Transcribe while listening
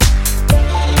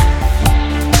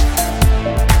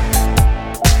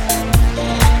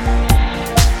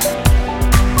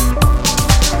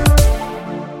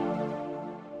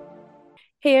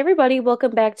Hey everybody,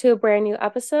 welcome back to a brand new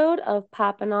episode of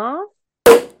Poppin' Off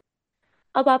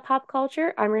about pop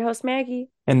culture. I'm your host Maggie.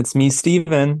 And it's me,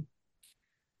 Steven.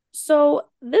 So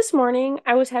this morning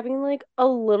I was having like a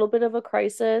little bit of a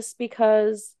crisis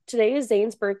because today is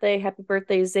Zayn's birthday. Happy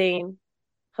birthday, Zayn.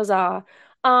 Huzzah.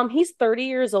 He's 30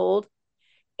 years old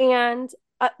and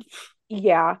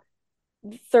yeah,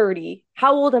 30.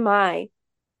 How old am I?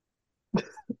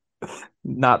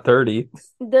 Not 30.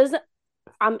 Does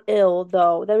I'm ill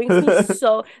though. That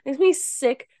makes me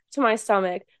sick to my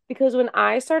stomach because when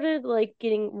I started like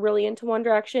getting really into One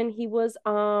Direction, he was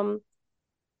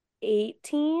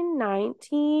 18,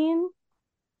 19,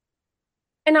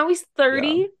 and now he's Yeah.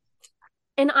 30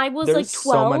 and I was There's like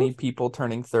so 12. many people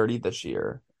turning 30 this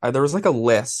year. There was like a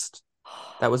list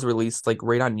that was released like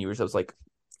right on New Year's. It was like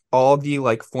all the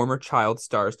like former child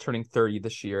stars turning 30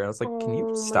 this year. I was like, can you Oh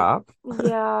my, stop?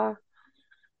 yeah.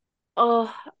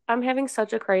 Oh, I'm having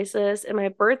such a crisis and my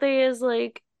birthday is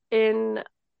like in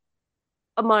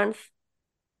a month.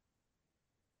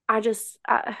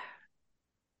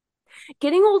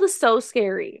 Getting old is so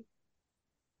scary.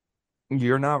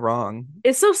 You're not wrong.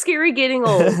 It's so scary getting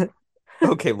old.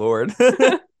 Okay, Lord.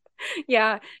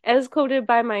 Yeah, as quoted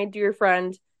by my dear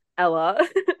friend Ella.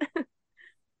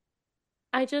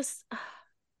 I just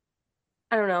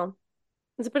I don't know.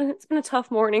 It's been a tough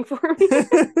morning for me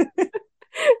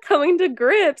coming to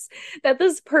grips that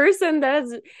this person that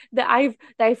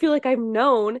I feel like I've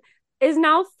known is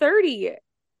now 30 and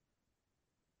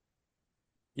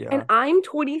Yeah. I'm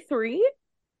 23.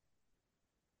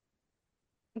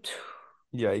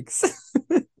 Yikes.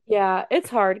 Yeah, it's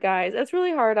hard, guys. It's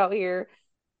really hard out here.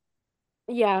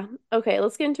 Yeah. Okay,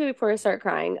 let's get into it before I start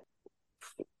crying.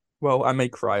 Well, I may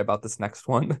cry about this next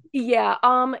one. Yeah,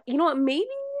 you know what? Maybe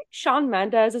Shawn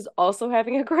Mendes is also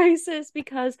having a crisis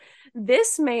because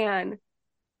this man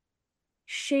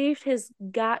shaved his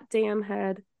goddamn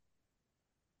head.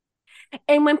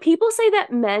 And when people say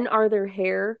that men are their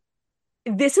hair,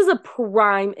 this is a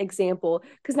prime example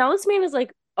because now this man is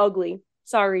like ugly.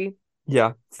 Sorry.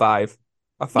 Yeah, five.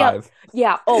 A Yep. five.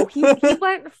 Yeah. Oh, he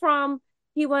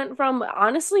went from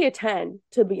honestly a 10,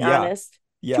 to be Yeah. honest, to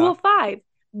Yeah. a 5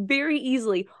 very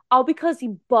easily, all because he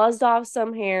buzzed off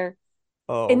some hair.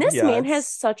 And Oh, this yeah, man has it's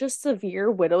such a severe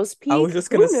widow's I was peak.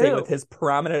 just Who gonna say with knew? his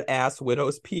prominent ass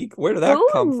widow's peak, where did that Who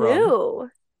come from? knew?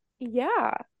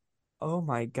 Yeah. Oh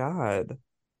my God.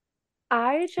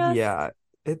 I just Yeah,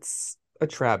 it's a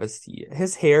travesty.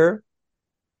 His hair,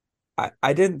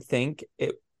 I didn't think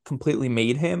it completely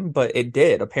made him, but it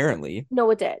did, apparently.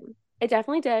 No, it did. It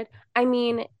definitely did. I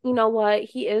mean, you know what?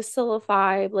 He is still a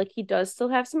 5. Like, he does still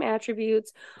have some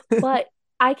attributes, but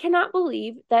I cannot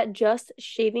believe that just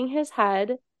shaving his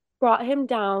head brought him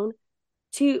down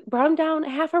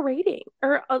half a rating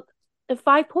or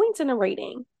 5 points in a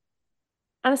rating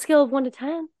on a scale of 1 to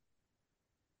 10.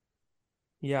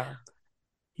 Yeah.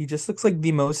 He just looks like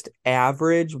the most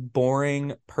average,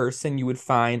 boring person you would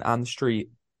find on the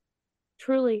street.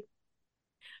 Truly.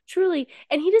 Truly.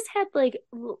 And he just had like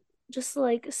just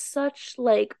like such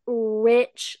like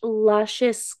rich,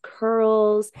 luscious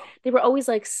curls. They were always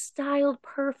like styled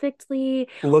perfectly.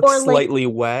 Looks Or like, slightly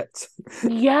wet.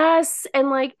 yes, and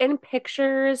like in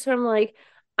pictures from like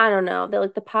I don't know, that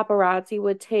like the paparazzi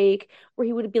would take where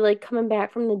he would be like coming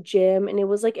back from the gym and it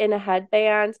was like in a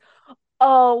headband.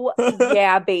 Oh,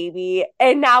 yeah, baby.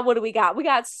 And now what do we got? We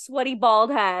got sweaty bald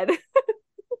head.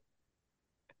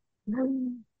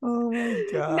 Oh my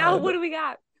Now what God. do we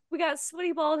got? We got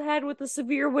sweaty bald head with a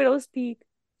severe widow's peak.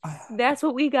 That's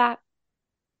what we got.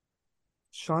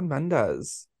 Shawn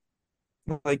Mendes.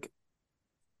 Like,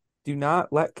 do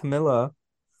not let Camila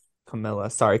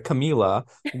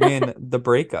win the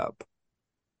breakup.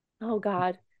 Oh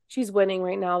God. She's winning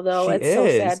right now though. She It's so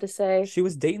sad is. to say. She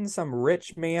was dating some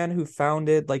rich man who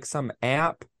founded like some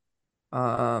app.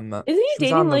 Isn't he She was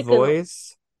dating on The like an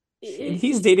Voice. And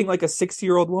he's dating like a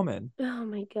 60-year-old woman. oh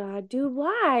my God, dude,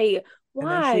 why? And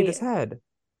then shaved Why? his head.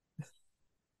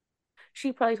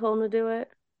 She probably told him to do it.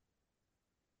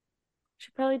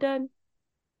 She probably did.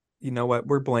 You know what?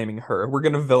 We're blaming her. We're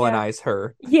gonna Yeah. villainize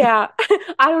her. Yeah.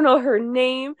 I don't know her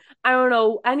name. I don't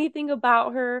know anything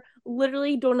about her.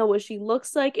 Literally don't know what she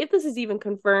looks like, if this is even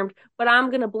confirmed, but I'm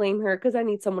gonna blame her because I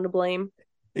need someone to blame.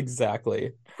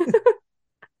 Exactly.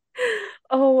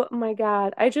 Oh my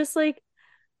God. I just like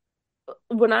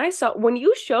when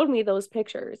you showed me those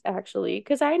pictures, actually,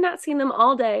 because I had not seen them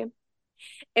all day.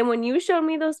 And when you showed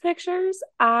me those pictures,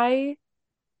 I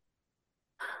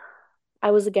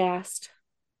was aghast.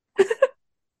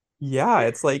 Yeah,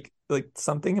 it's like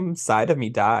something inside of me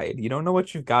died. You don't know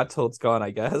what you've got till it's gone, I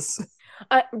guess.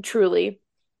 Truly,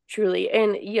 Truly.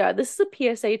 And yeah, this is a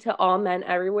PSA to all men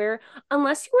everywhere.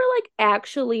 Unless you were like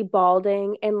actually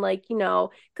balding and like,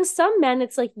 because some men,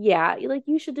 it's like, yeah, like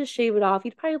you should just shave it off.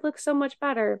 You'd probably look so much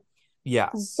better.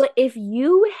 Yes. But if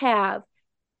you have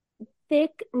a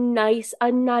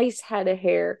nice head of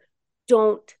hair,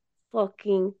 don't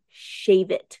fucking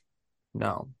shave it.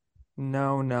 No.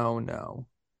 No, no, no.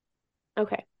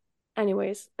 Okay.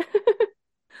 Anyways,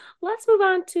 let's move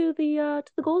on to the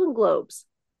Golden Globes.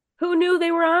 Who knew they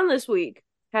were on this week?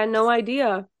 Had no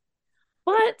idea.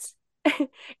 But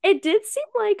it did seem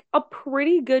like a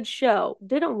pretty good show.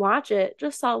 Didn't watch it,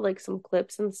 just saw like some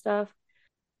clips and stuff.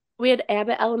 We had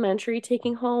Abbott Elementary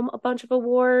taking home a bunch of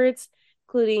awards,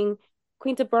 including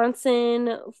Quinta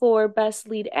Brunson for Best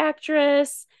Lead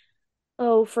Actress.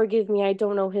 Oh, forgive me, I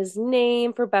don't know his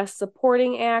name for Best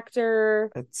Supporting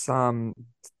Actor. It's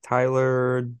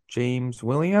Tyler James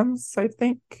Williams, I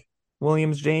think.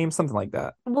 Williams James, something like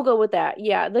that. We'll go with that.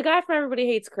 Yeah, the guy from Everybody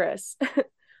Hates Chris.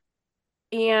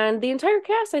 And the entire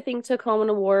cast, I think, took home an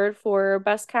award for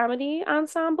Best Comedy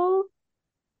Ensemble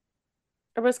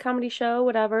or Best Comedy Show,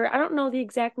 whatever. I don't know the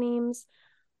exact names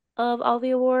of all the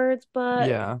awards, but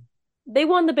Yeah. they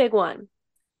won the big one.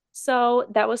 So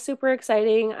that was super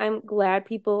exciting. I'm glad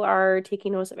people are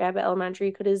taking notice of Abbott Elementary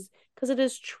because it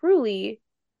is truly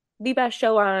the best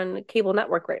show on cable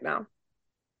network right now.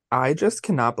 I just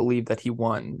cannot believe that he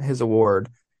won his award,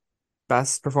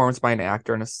 Best Performance by an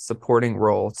Actor in a Supporting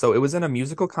Role. So it was in a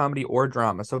musical comedy or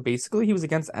drama. So basically, he was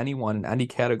against anyone in any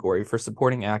category for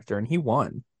supporting actor, and he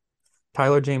won.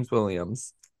 Tyler James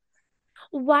Williams.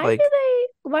 Like, Why do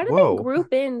they whoa.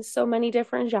 group in so many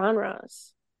different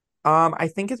genres? I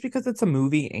think it's because it's a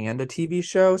movie and a TV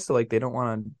show, so like they don't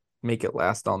want to make it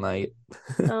last all night.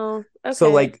 Oh, So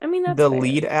okay. like I mean, that's the fair.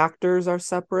 lead actors are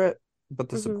separate, but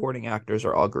the Hmm. supporting actors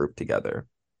are all grouped together.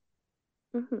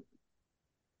 Hmm.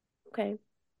 Okay.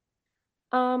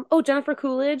 Oh, Jennifer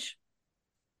Coolidge,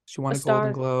 She won a a Golden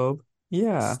star, Globe.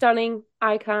 Yeah. stunning,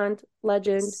 icon,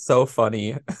 legend. So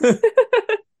funny.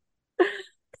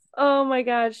 Oh my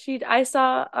God, I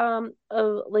saw a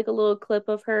little clip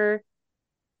of her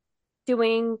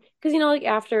doing because like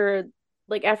after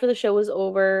the show was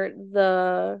over,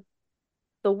 the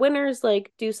winners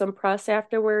like do some press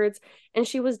afterwards, and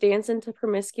she was dancing to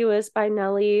Promiscuous by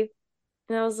Nelly,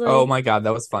 and I was Oh like, my God,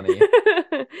 that was funny.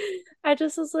 I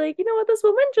just was like, you know what, this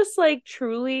woman just like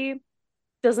truly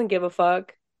doesn't give a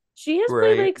fuck. She has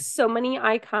played Right. like so many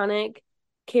iconic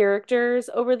characters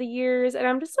over the years, and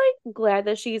I'm just like glad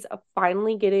that she's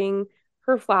finally getting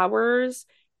her flowers.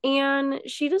 And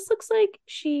she just looks like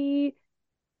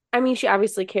I mean, she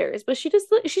obviously cares, but she just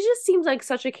seems like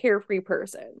such a carefree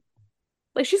person.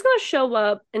 Like she's gonna show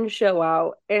up and show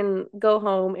out and go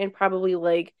home and probably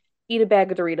like eat a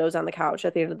bag of Doritos on the couch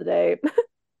at the end of the day.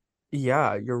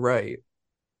 Yeah, you're right.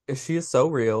 She is so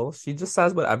real. She just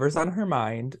says whatever's on her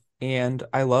mind, and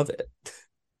I love it.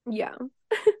 Yeah.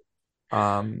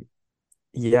 Um,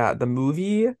 yeah, the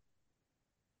movie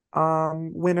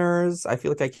winners, I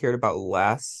feel like I cared about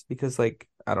less because like,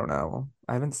 I don't know.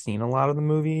 I haven't seen a lot of the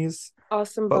movies,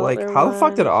 Austin but like Butler how the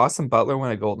fuck did won. Austin Butler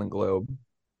win a Golden Globe?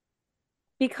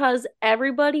 Because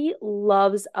everybody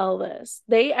loves Elvis.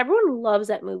 Everyone loves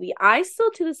that movie. I still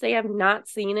to this day have not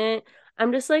seen it.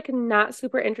 I'm just like not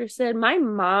super interested. My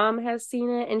mom has seen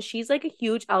it and she's like a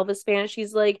huge Elvis fan.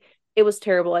 She's like, it was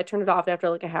terrible. I turned it off after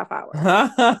like a half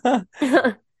hour.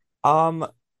 Um,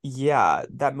 yeah,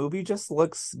 that movie just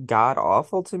looks god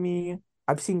awful to me.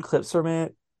 I've seen clips from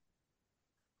it.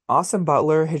 Austin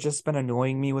Butler has just been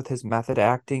annoying me with his method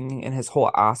acting and his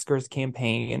whole Oscars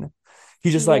campaign.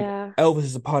 He's just like, Yeah. Elvis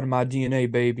is a part of my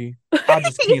DNA, baby. I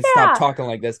just can't stop Yeah. talking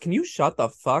like this. Can you shut the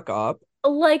fuck up?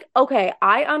 Like, okay,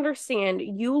 I understand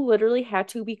you literally had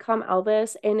to become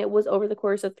Elvis and it was over the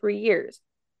course of 3 years.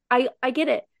 I get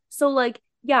it. So like,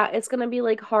 yeah, it's gonna be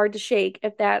like hard to shake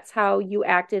if that's how you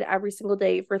acted every single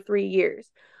day for 3 years.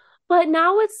 But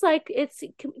now it's like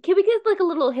can we get like a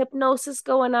little hypnosis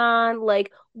going on?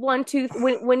 Like one, two,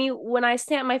 when I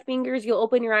snap my fingers, you'll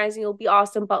open your eyes and you'll be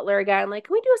Austin Butler again. Like,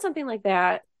 can we do something like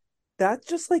that? That's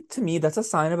just like to me, that's a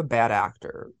sign of a bad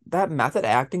actor. That method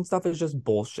acting stuff is just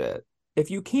bullshit. If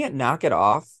you can't knock it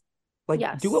off, like do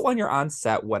it Yes. when you're on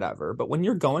set, whatever. But when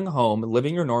you're going home,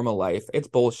 living your normal life, it's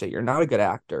bullshit. You're not a good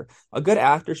actor. A good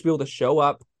actor should be able to show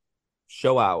up,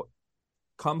 show out,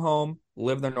 come home,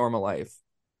 live their normal life.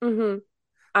 Mm-hmm.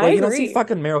 I Like you don't see agree.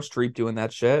 fucking Meryl Streep doing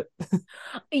that shit.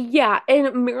 Yeah, and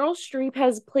Meryl Streep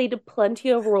has played plenty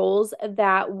of roles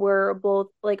that were both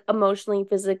like emotionally,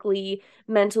 physically,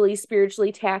 mentally,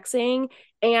 spiritually taxing.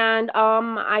 And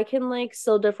I can like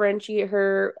still differentiate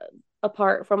her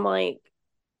apart from like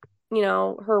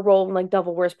her role in like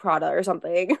Devil Wears Prada or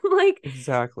something. Like,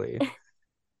 Exactly.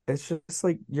 It's just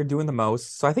like you're doing the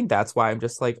most. So I think that's why I'm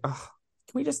just like, ugh,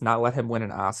 can we just not let him win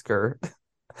an Oscar?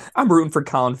 I'm rooting for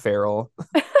Colin Farrell.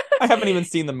 I haven't even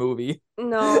seen the movie.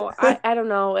 no, I don't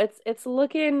know. It's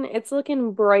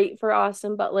looking bright for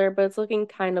Austin Butler, but it's looking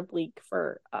kind of bleak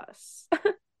for us.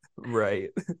 Right.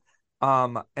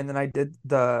 And then I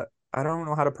don't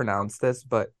know how to pronounce this,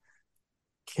 but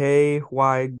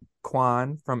K.Y.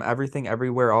 Kwan from Everything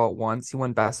Everywhere All at Once. He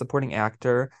won Best Supporting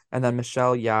Actor, and then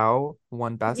Michelle Yeoh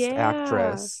won Best Yeah,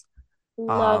 Actress.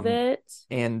 love Um, it.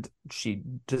 and she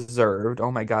deserved.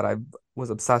 Oh my God, I was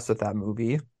obsessed with that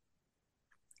movie.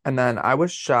 And then I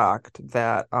was shocked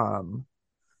that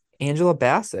Angela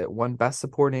Bassett won Best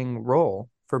Supporting Role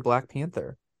for Black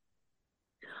Panther.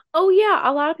 Oh yeah,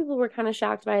 a lot of people were kind of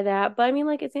shocked by that, but I mean,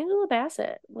 like, it's Angela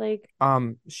Bassett. Like,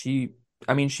 She,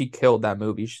 I mean, she killed that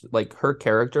movie. Like her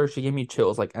character, she gave me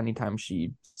chills like anytime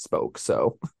she spoke.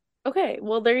 So, okay,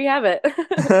 well, there you have it.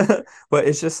 but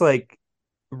it's just like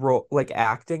role, like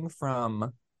acting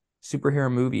from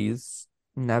superhero movies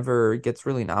never gets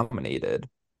really nominated.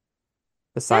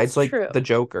 That's Besides like true. The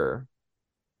Joker,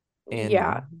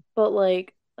 Yeah, and but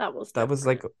like that was that was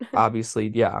like different. obviously,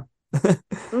 yeah.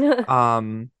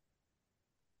 Um,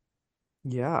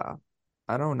 yeah.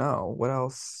 I don't know. What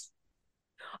else?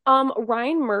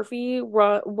 Ryan Murphy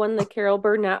won the Carol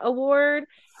Burnett Award.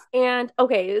 And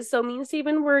okay, so me and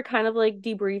Steven were kind of like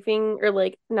debriefing, or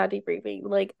like not debriefing,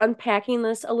 like unpacking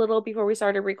this a little before we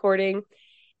started recording.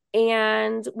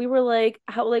 And we were like,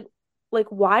 how like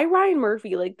why Ryan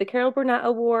Murphy? Like the Carol Burnett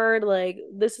Award, like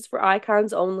this is for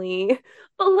icons only.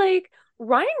 But like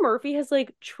Ryan Murphy has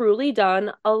like truly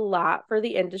done a lot for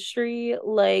the industry,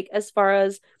 like as far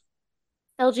as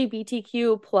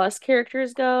LGBTQ plus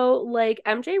characters go. Like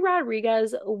MJ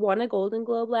Rodriguez won a Golden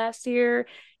Globe last year,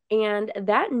 and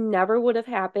that never would have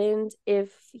happened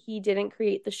if he didn't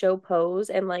create the show Pose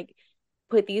and like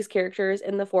put these characters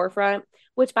in the forefront.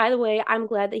 Which, by the way, I'm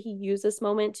glad that he used this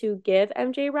moment to give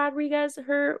MJ Rodriguez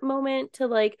her moment to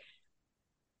like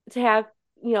to have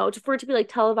for it to be like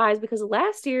televised, because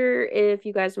last year, if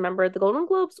you guys remember, the Golden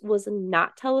Globes was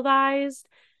not televised.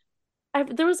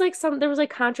 There was like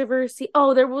controversy.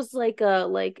 Oh, there was like a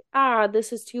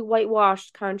this is too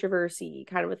whitewashed controversy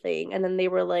kind of a thing. And then they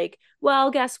were like, well,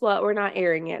 guess what? We're not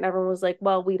airing it. And everyone was like,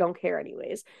 well, we don't care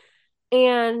anyways.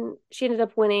 And she ended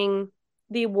up winning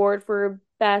the award for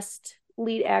best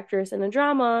lead actress in a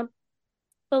drama.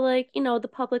 But like, the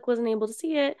public wasn't able to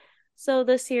see it. So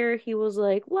this year he was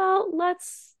like, well,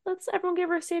 let's everyone give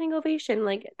her a standing ovation.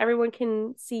 Like everyone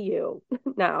can see you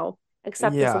now.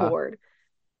 Accept this Yeah. award.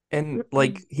 And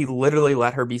like he literally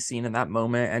let her be seen in that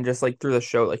moment and just like through the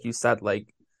show, like you said,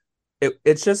 like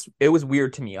it's just it was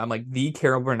weird to me. I'm like the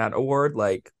Carol Burnett Award,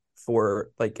 like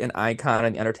for like an icon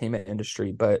in the entertainment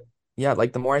industry. But yeah,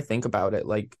 like the more I think about it,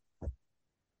 like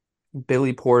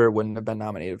Billy Porter wouldn't have been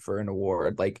nominated for an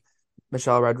award. Like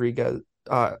Michelle Rodriguez,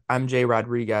 MJ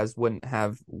Rodriguez wouldn't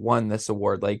have won this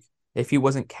award. Like if he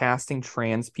wasn't casting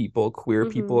trans people, queer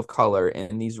people hmm of color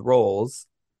in these roles,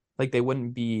 like they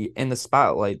wouldn't be in the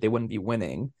spotlight. They wouldn't be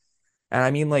winning. And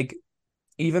I mean, like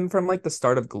even from like the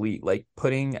start of Glee, like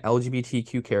putting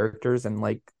LGBTQ characters in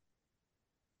like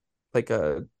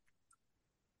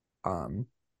um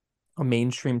a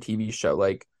mainstream TV show,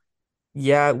 like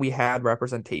yeah, we had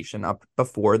representation up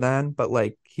before then, but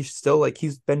like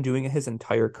he's been doing it his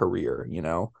entire career, you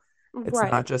know? It's not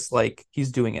Right. just like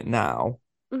he's doing it now.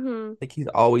 hmm Like he's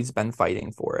always been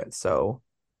fighting for it. So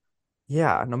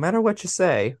yeah, no matter what you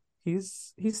say,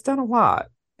 he's done a lot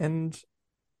and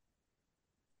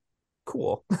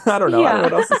cool. I don't know Yeah.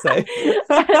 what else to say.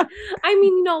 I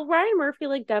mean, no, Ryan Murphy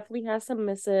like definitely has some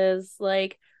misses.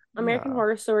 Like American Yeah.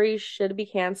 Horror Story should be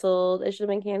canceled. It should have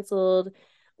been canceled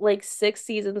like 6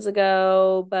 seasons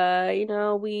ago, but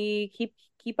we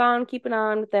keep on keeping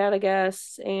on with that, I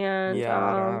guess. And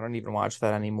Yeah, I don't even watch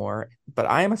that anymore. But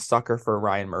I am a sucker for a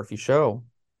Ryan Murphy show.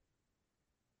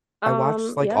 I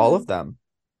watched like all yeah. of them.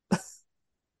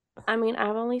 I mean,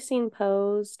 I've only seen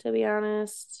Pose, to be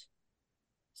honest.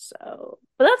 So,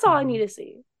 but that's all I need Mm, to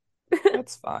see.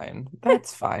 that's fine.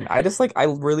 That's fine. I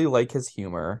really like his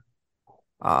humor.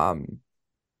 Um,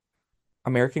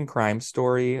 American Crime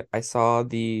Story. I saw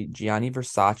the Gianni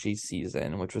Versace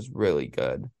season, which was really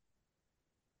good.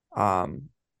 Um,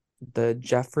 the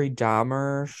Jeffrey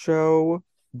Dahmer show,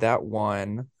 that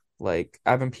one, like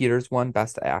Evan Peters won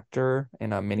Best Actor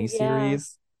in a Yeah.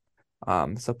 miniseries.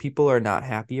 So people are not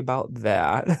happy about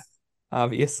that,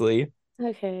 obviously.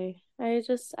 Okay.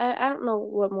 I don't know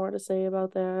what more to say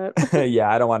about that. Yeah,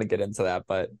 I don't want to get into that,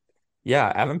 but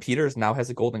yeah, Evan Peters now has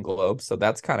a Golden Globe, so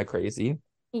that's kind of crazy.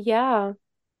 Yeah.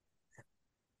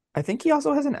 I think he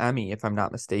also has an Emmy, if I'm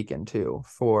not mistaken, too,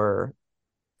 for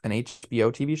an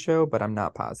HBO TV show, but I'm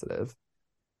not positive.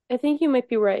 I think you might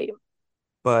be right.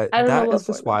 But I don't know that what is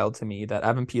for just though. wild to me that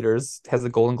Evan Peters has a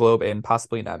Golden Globe and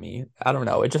possibly an Emmy. I don't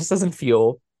know. It just doesn't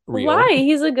feel Why? real.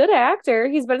 He's a good actor.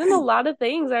 He's been in a lot of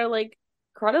things that are like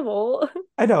credible.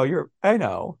 I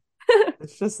know.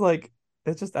 It's just like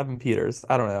it's just Evan Peters.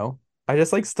 I don't know. I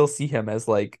just like still see him as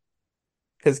like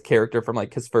his character from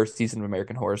like his first season of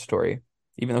American Horror Story,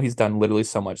 even though he's done literally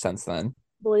so much since then.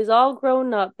 Well, he's all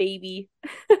grown up, baby.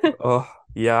 Oh,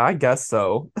 yeah, I guess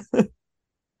so.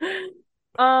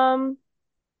 Um,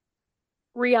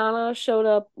 Rihanna showed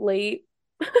up late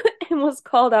and was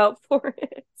called out for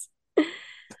it.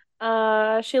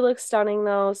 She looks stunning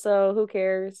though, so who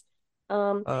cares?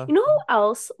 Uh, You know who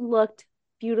else looked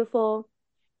beautiful?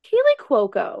 Kaylee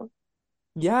Cuoco.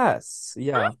 yes,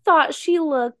 I yeah. thought she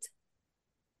looked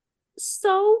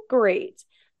so great.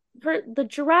 The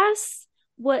dress,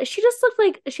 what she just looked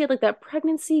like she had like that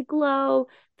pregnancy glow.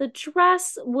 The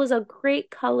dress was a great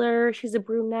color. She's a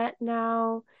brunette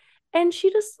now. And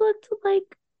she just looked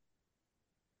like,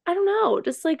 I don't know,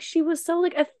 just like she was so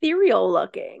like ethereal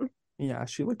looking. Yeah,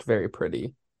 she looked very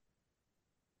pretty.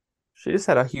 She just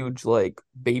had a huge like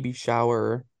baby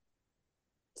shower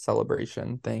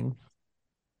celebration thing.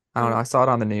 I don't know. Mm. I saw it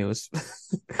on the news.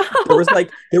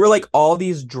 There were like all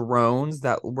these drones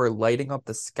that were lighting up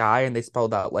the sky and they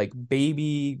spelled out like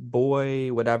baby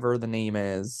boy, whatever the name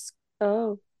is.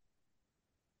 Oh,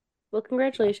 well, Yeah.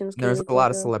 congratulations, And there's Kaylee a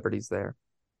lot of Cuoco. celebrities there.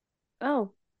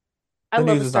 Oh, I The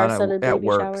love news a was on star-studded at baby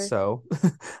work, shower. so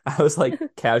I was like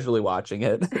casually watching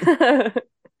it.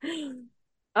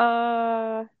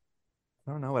 Uh,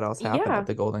 I don't know what else happened at yeah.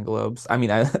 the Golden Globes. I mean,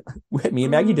 me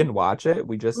and Maggie Mm, didn't watch it.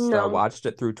 We just no. watched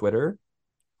it through Twitter.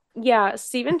 Yeah,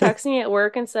 Steven texted me at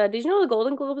work and said, "Did you know the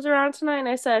Golden Globes are on tonight?" And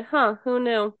I said, "Huh, who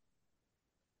knew?"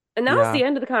 And that was Yeah. the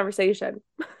end of the conversation.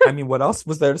 I mean, what else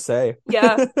was there to say?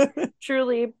 Yeah,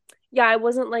 truly. Yeah, I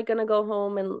wasn't like gonna go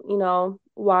home and,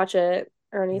 watch it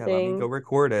or Yeah, let me go anything.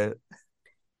 record it.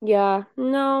 Yeah,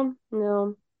 no,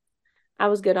 no. I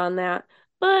was good on that.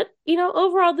 But,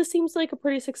 overall, this seems like a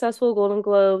pretty successful Golden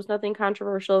Globes. Nothing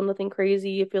controversial, nothing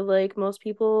crazy. I feel like most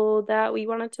people that we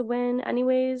wanted to win,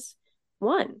 anyways,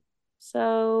 won.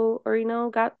 So, or,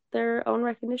 got their own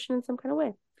recognition in some kind of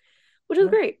way, which is Yeah.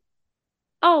 great.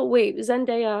 Oh, wait,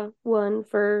 Zendaya won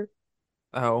for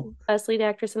Oh, Best Lead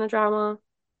Actress in a Drama.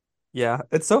 yeah.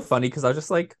 It's so funny because I was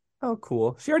just like, oh,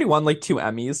 cool. She already won like two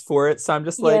Emmys for it. So I'm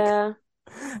just like, Yeah,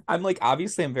 I'm like,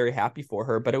 obviously, I'm very happy for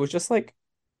her, but it was just like,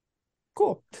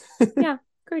 cool. yeah,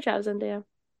 great job, Zendaya.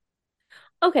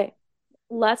 Okay,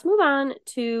 let's move on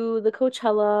to the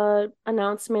Coachella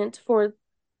announcement for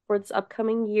this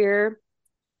upcoming year.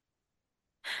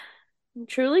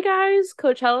 Truly, guys,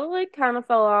 Coachella like kind of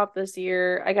fell off this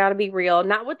year. I gotta be real.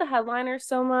 Not with the headliners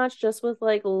so much, just with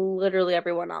like literally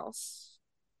everyone else.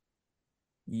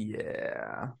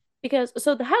 Yeah. Because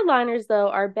so the headliners though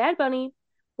are Bad Bunny,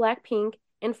 Blackpink,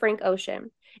 and Frank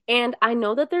Ocean. And I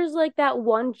know that there's like that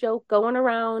one joke going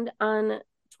around on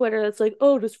Twitter that's like,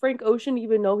 "Oh, does Frank Ocean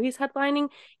even know he's headlining?"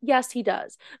 Yes, he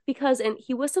does. Because and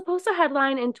he was supposed to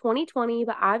headline in 2020,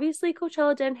 but obviously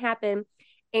Coachella didn't happen.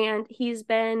 And he's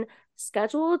been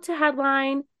scheduled to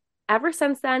headline ever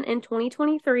since then in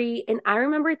 2023. And I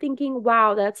remember thinking,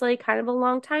 wow, that's like kind of a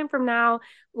long time from now.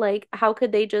 Like, how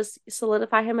could they just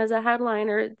solidify him as a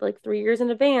headliner like 3 years in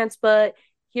advance? But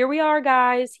here we are,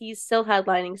 guys. He's still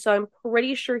headlining. So I'm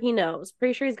pretty sure he knows.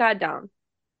 Pretty sure he's got it down.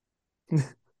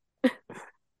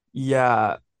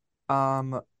 Yeah.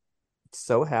 Um,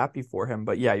 so happy for him.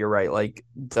 But yeah, you're right. Like,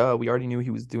 duh, we already knew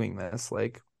he was doing this.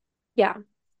 Like, Yeah.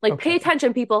 Like, pay okay.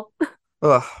 attention, people.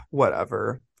 Ugh,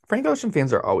 whatever. Frank Ocean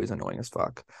fans are always annoying as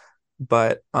fuck.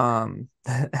 But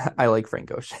I like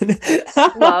Frank Ocean.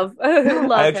 Love. I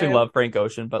Love actually him. love Frank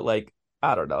Ocean, but like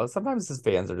I don't know. Sometimes his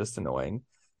fans are just annoying.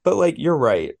 But like you're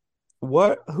right.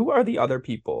 Who are the other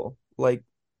people? Like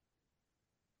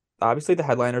obviously the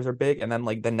headliners are big and then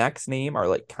like the next name are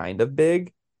like kind of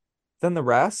big. Then the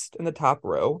rest in the top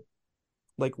row,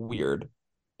 like weird.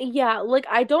 Yeah, like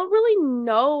I don't really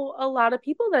know a lot of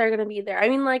people that are gonna be there. I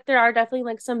mean, like there are definitely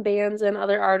like some bands and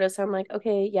other artists. I'm like,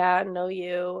 okay, yeah, I know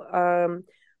you.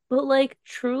 But like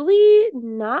truly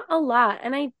not a lot.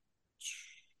 And I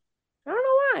don't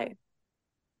know why.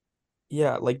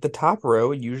 Yeah, like the top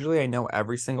row, usually I know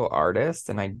every single artist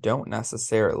and I don't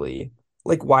necessarily.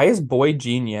 Like, why is Boy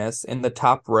Genius in the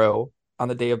top row on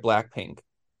the day of Blackpink?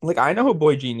 Like, I know who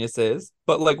Boy Genius is,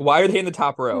 but like, why are they in the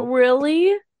top row?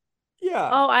 Really?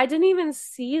 Yeah. Oh, I didn't even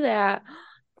see that.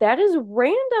 That is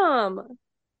random.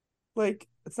 Like,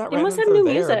 it's not They must random have if they're new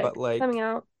there, but music like, coming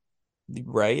out.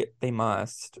 right? They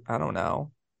must. I don't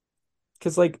know.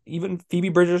 Because like even Phoebe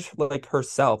Bridgers like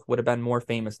herself would have been more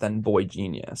famous than Boy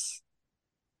Genius.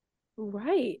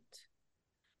 Right.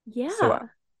 So Yeah.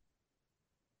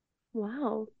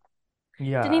 Wow.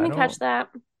 yeah, Didn't even catch that.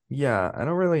 I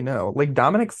don't really know. Like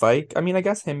Dominic Fike, I mean, I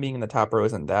guess him being in the top row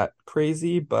isn't that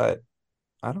crazy, but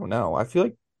I don't know. I feel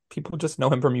like people just know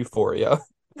him from Euphoria.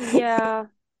 Yeah.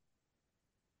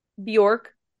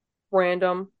 Bjork,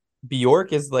 random.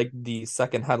 Bjork is like the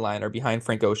second headliner behind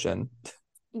Frank Ocean.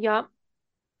 Yup.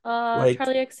 Like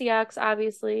Charlie XCX,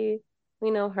 obviously.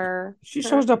 We know her. she Her.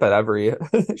 shows up at every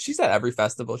she's at every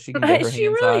festival she can get her She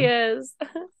hands really on, is.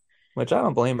 which I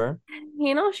don't blame her.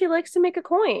 She likes to make a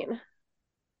coin.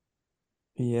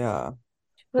 Yeah.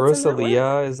 She puts in that work.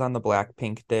 Rosalia is on the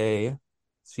Blackpink day.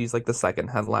 She's like the second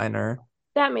headliner.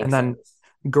 That And makes then sense.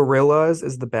 Gorillaz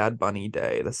is the Bad Bunny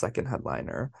day, the second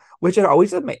headliner. Which I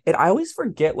always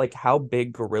forget like how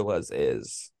big Gorillaz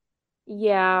is.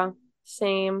 Yeah,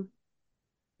 same.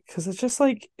 Because it's just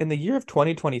like in the year of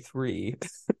 2023,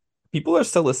 people are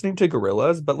still listening to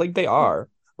Gorillaz, but like they are.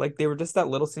 Like they were just at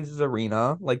Little Caesars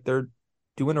Arena. Like they're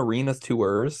doing arena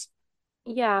tours.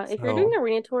 Yeah, if you're doing So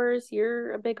arena tours,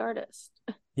 you're a big artist.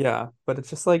 yeah, but it's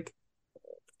just like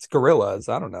it's Gorillaz.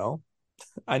 I don't know.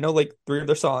 I know like three of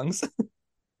their songs.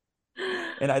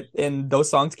 And those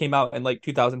songs came out in like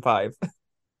 2005.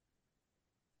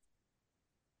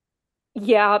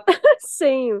 Yeah,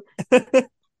 same.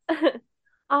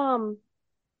 Um,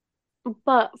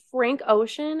 but Frank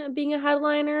Ocean being a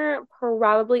headliner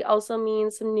probably also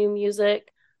means some new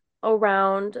music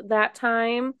around that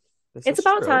time. This It's is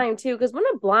about true. time too, because when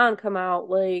did Blonde come out?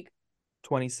 Like,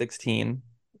 2016.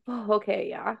 oh, okay,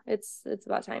 yeah, it's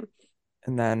about time.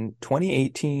 And then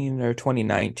 2018 or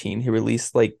 2019, he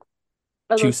released like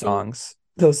Oh, two those sing. songs.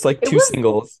 Those like It two was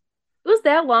singles. it was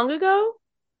that long ago.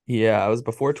 Yeah, it was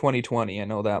before 2020. I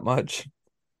know that much.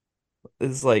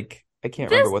 It's like I can't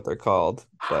remember This what they're called,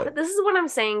 but this is what I'm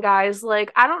saying, guys.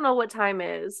 Like, I don't know what time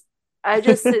is. I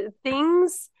just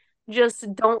things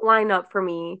just don't line up for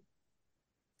me.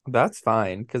 that's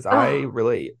fine because I Oh,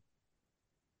 relate.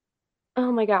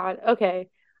 oh my God. Okay.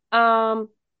 Um,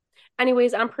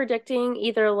 anyways, I'm predicting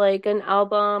either like an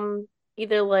album,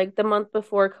 either like the month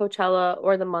before Coachella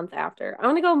or the month after. I'm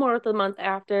gonna go more with the month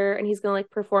after, and he's gonna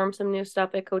like perform some new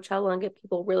stuff at Coachella and get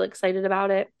people really excited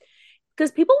about it.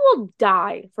 Because people will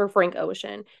die for Frank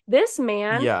Ocean. This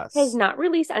man has Yes. not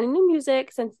released any new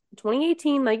music since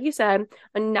 2018, like you said,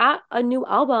 and not a new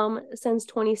album since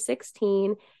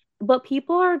 2016. But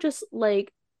people are just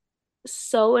like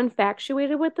so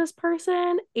infatuated with this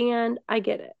person, and I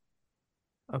get it.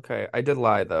 Okay, I did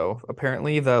lie though.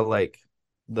 Apparently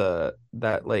the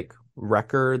that like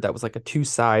record that was like a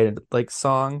two-sided like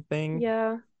song thing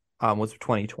Yeah. was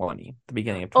 2020, the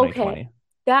beginning of Okay. 2020.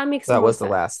 That makes That more was the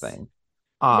last sense. thing.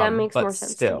 That makes more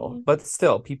sense to me. But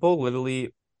still, people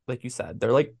literally, like you said,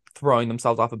 they're like throwing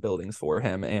themselves off of buildings for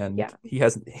him, and Yeah.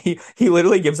 he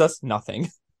literally gives us nothing.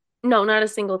 No, not a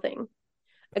single thing,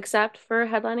 except for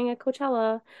headlining at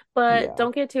Coachella. But Yeah,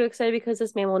 don't get too excited because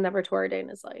this man will never tour a day in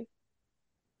his life.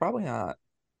 probably not.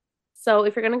 So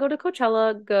if you're gonna go to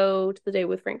Coachella, go to the day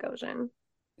with Frank Ocean.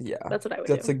 Yeah, That's what I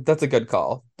would do. that's a good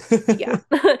call. Yeah.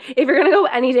 If you're gonna go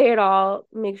any day at all,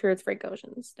 make sure it's Frank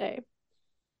Ocean's day.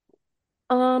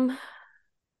 Um,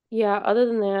 yeah, other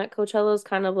than that, Coachella's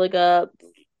kind of like a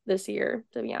this year,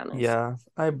 to be honest. Yeah,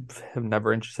 I am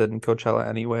never interested in Coachella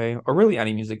anyway, or really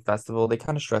any music festival. They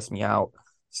kind of stress me out.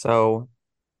 So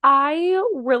I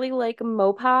really like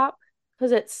Mopop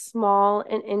because it's small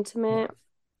and yeah, intimate.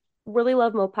 Really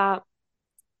love Mopop.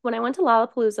 When I went to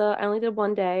Lollapalooza, I only did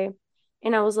one day,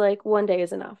 and I was like, one day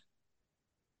is enough.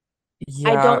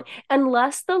 I yeah, don't,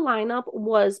 unless the lineup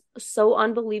was so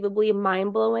unbelievably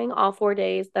mind-blowing all 4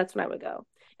 days, that's when I would go.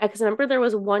 Because I remember there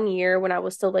was one year when I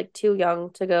was still like too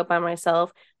young to go by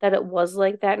myself that it was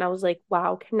like that. And I was like,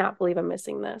 wow, cannot believe I'm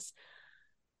missing this.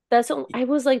 I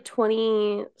was like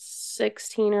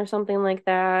 2016 or something like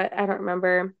that. I don't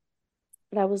remember.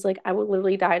 But I was like, I would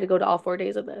literally die to go to all 4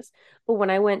 days of this. But when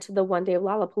I went to the one day of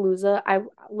Lollapalooza,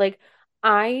 like,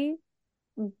 I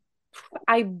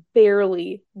I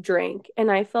barely drank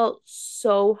and I felt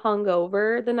so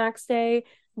hungover the next day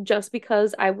just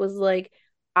because I was like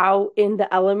out in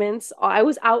the elements. I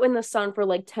was out in the sun for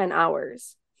like 10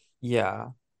 hours. yeah.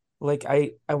 Like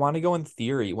I want to go in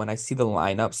theory when I see the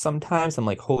lineup sometimes I'm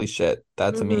like, holy shit,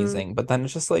 that's Hmm. amazing. But then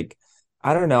it's just like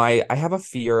I don't know, I have a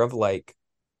fear of like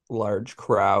large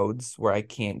crowds where I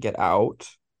can't get out.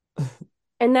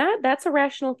 And that's a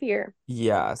rational fear.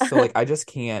 Yeah, so like I just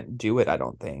can't do it, I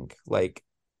don't think. Like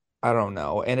I don't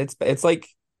know. And it's like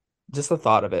just the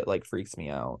thought of it like freaks me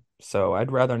out. So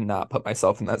I'd rather not put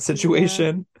myself in that Yeah.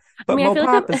 situation. I But mean, I Mo feel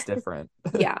like Pop is different.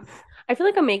 yeah. I feel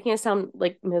like I'm making it sound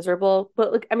like miserable,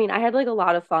 but like I mean, I had like a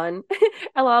lot of fun.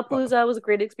 Lollapalooza was a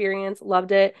great experience,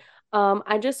 loved it.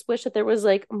 I just wish that there was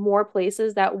like more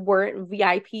places that weren't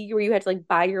VIP where you had to like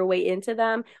buy your way into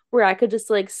them, where I could just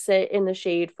like sit in the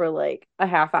shade for like a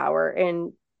half hour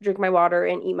and drink my water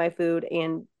and eat my food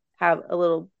and have a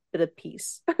little bit of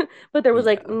peace. But there was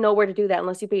like Yeah, nowhere to do that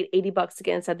unless you paid $80 to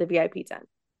get inside the VIP tent.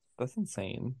 that's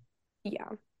insane. Yeah.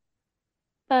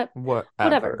 But whatever.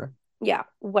 Whatever. Yeah,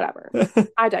 whatever.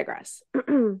 I digress.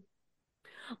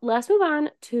 Let's move on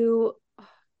to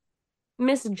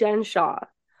Miss Jen Shaw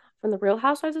from the Real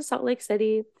Housewives of Salt Lake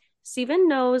City. Steven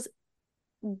knows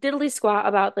diddly squat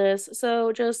about this,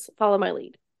 so just follow my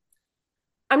lead.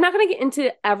 I'm not going to get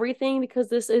into everything because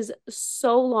this is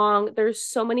so long. There's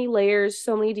so many layers,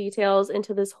 so many details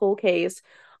into this whole case,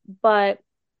 but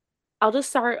I'll just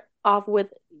start off with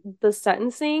the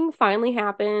sentencing finally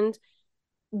happened.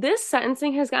 This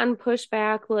sentencing has gotten pushed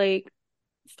back like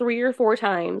 3 or 4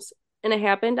 times, and it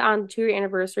happened on the 2 year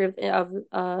anniversary of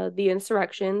the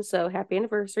insurrection. So happy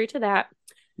anniversary to that.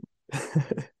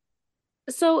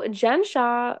 So Jen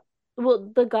Shaw,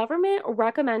 well, the government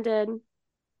recommended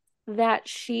that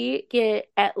she get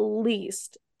at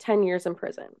least 10 years in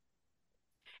prison.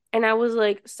 And I was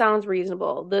like, sounds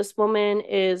reasonable. This woman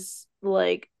is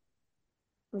like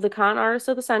the con artist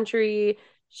of the century.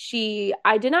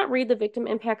 I did not read the victim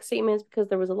impact statements because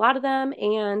there was a lot of them,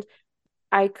 and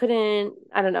I couldn't,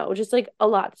 I don't know, just like a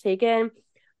lot to take in.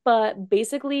 But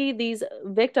basically, these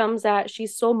victims that she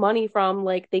stole money from,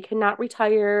 like, they cannot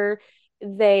retire.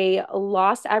 They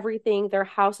lost everything. Their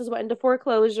houses went into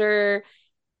foreclosure.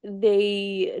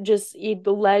 They just, it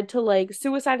led to like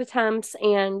suicide attempts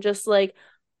and just like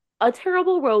a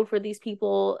terrible road for these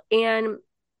people. And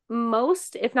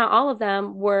most, if not all of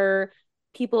them, were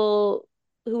people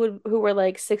who were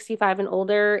like 65 and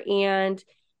older, and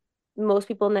most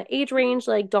people in that age range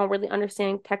like don't really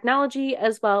understand technology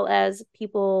as well as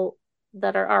people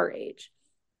that are our age.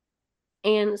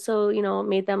 And so, it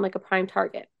made them like a prime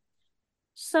target.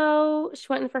 So she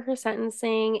went in for her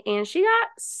sentencing and she got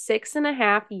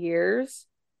 6.5 years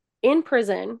in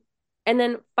prison and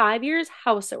then 5 years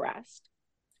house arrest.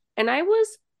 And I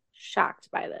was shocked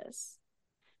by this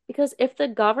because if the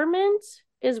government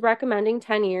is recommending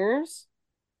 10 years,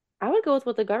 I would go with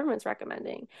what the government's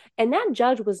recommending. And that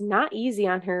judge was not easy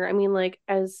on her. I mean, like,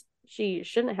 as she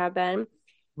shouldn't have been,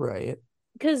 Right.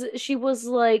 because she's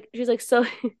like, so,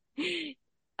 she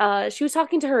was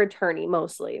talking to her attorney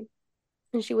mostly.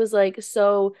 And she was like,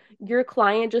 so your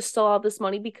client just stole all this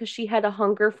money because she had a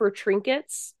hunger for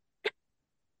trinkets?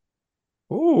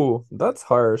 Ooh, that's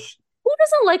harsh. Who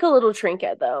doesn't like a little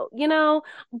trinket, though?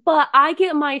 But I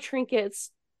get my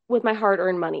trinkets with my hard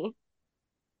earned money.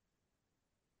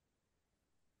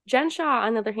 Jen Shaw,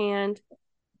 on the other hand,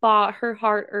 bought her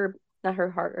heart or not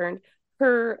her heart earned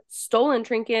her stolen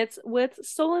trinkets with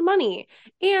stolen money.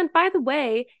 And by the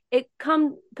way, it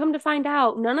come to find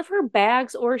out none of her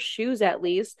bags or shoes at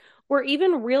least were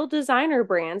even real designer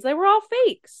brands. They were all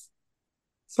fakes.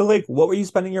 So, like, what were you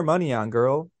spending your money on,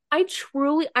 girl? I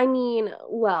mean,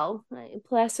 well,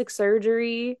 plastic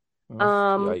surgery, Ugh,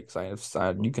 um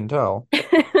yikes, you can tell.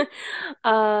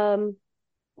 um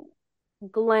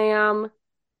glam,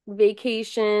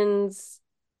 vacations,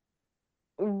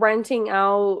 renting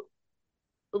out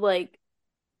like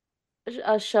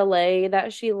a chalet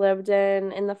that she lived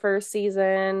in the first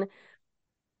season.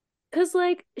 Cause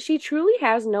like she truly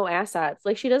has no assets.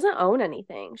 Like she doesn't own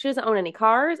anything. She doesn't own any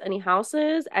cars, any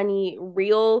houses, any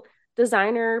real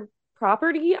designer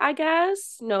property, I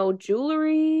guess. No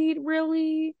jewelry,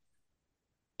 really.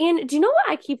 And do you know what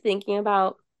I keep thinking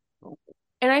about?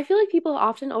 And I feel like people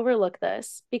often overlook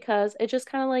this because it just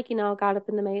kind of like, got up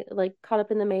in the like caught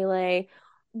up in the melee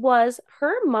was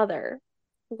her mother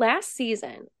last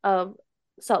season of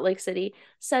Salt Lake City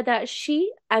said that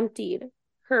she emptied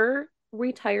her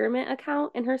retirement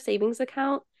account and her savings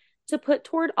account to put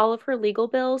toward all of her legal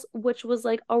bills, which was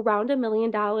like around $1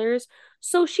 million.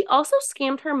 So she also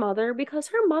scammed her mother because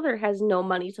her mother has no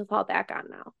money to fall back on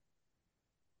now.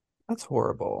 That's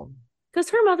horrible.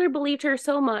 Because her mother believed her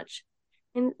so much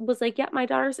and was like, "Yep, my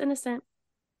daughter's innocent."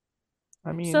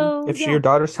 I mean, So if yeah, your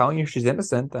daughter's telling you she's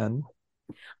innocent, then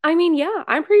I mean, yeah,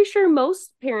 I'm pretty sure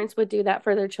most parents would do that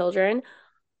for their children,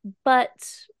 but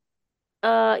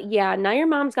yeah, now your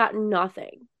mom's got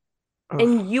nothing, ugh,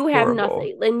 and you have horrible.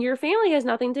 nothing, and your family has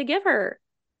nothing to give her.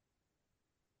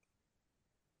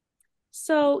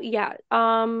 So yeah,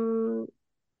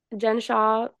 Jen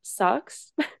Shaw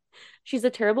sucks. She's a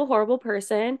terrible, horrible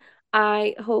person.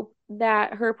 I hope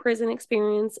that her prison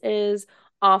experience is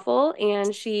awful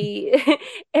and she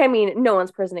I mean, no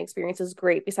one's prison experience is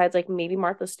great besides like maybe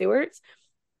Martha Stewart's,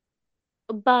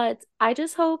 but I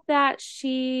just hope that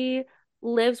she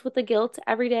lives with the guilt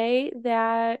every day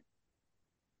that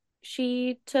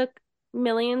she took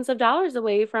millions of dollars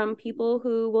away from people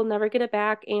who will never get it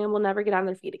back and will never get on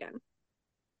their feet again.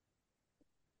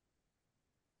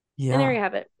 And there Yeah. you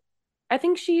have it. I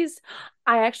think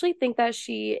I actually think that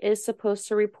she is supposed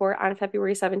to report on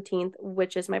February 17th,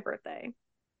 which is my birthday.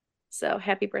 So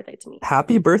happy birthday to me.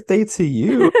 Happy birthday to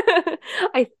you.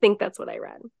 I think that's what I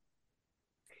read.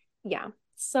 Yeah.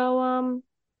 So,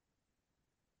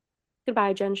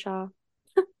 goodbye, Jen Shaw.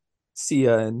 See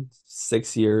ya in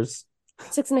 6 years,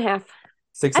 Six and a half.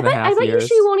 six I and a bet I half bet you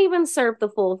she years. won't even serve the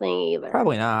full thing either.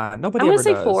 Probably not. I'm Nobody gonna ever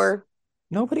say does. 4.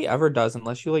 Nobody ever does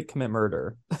unless you like commit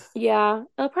murder. Yeah,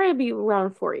 it'll probably be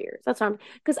around 4 years. That's what I'm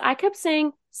because I kept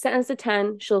saying sentence to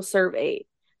 10, she'll serve 8.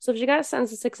 So if she got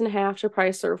sentenced to six and a half, she'll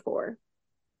probably serve 4.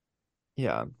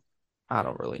 Yeah, I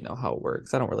don't really know how it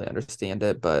works. I don't really understand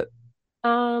it, but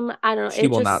I don't know. she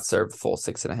It will not just serve full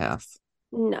 6.5.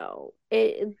 no.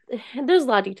 There's a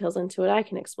lot of details into it. I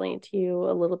can explain it to you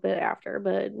a little bit after,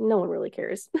 but no one really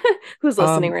cares who's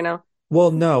listening Um, right now.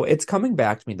 well, no, it's coming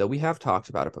back to me though. We have talked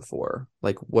about it before,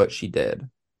 like what she did.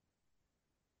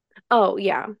 Oh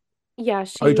yeah. Yeah,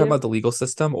 Are you talking she about the legal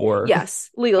system or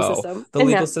yes, legal oh, system. the And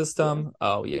legal that yeah. system?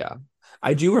 Oh yeah.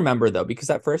 I do remember though, because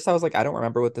at first I was like, I don't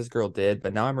remember what this girl did,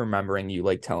 but now I'm remembering you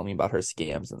like telling me about her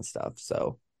scams and stuff.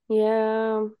 So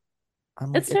Yeah.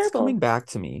 I'm like, It's it's coming terrible. back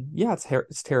to me. Yeah,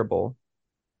 it's terrible.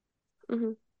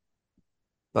 Hmm.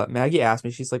 But Maggie asked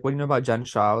me, she's like, what do you know about Jen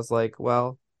Shaw? I was like,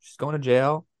 well, she's going to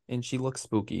jail and she looks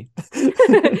spooky.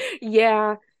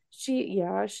 Yeah. She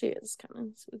is kind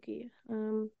of spooky.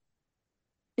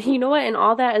 You know what? And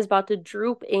all that is about to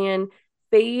droop and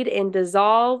fade and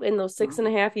dissolve in those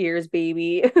 6.5 years,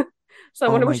 baby. So I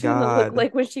Oh wonder what my she's gonna look God.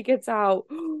 like when she gets out.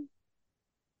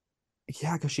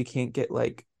 Yeah, because she can't get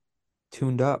like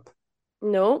tuned up.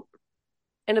 Nope.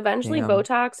 And eventually Damn.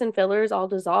 Botox and fillers all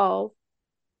dissolve.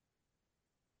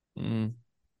 Mm,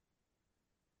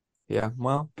 yeah,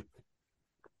 well,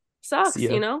 see Sucks, ya.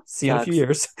 you know? See you in a few Sucks.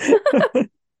 years.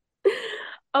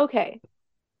 Okay,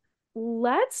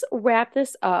 let's wrap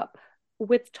this up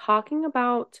with talking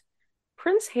about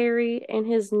Prince Harry and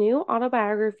his new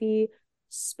autobiography,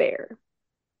 Spare.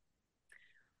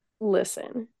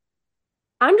 Listen,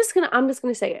 I'm just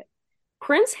gonna say it.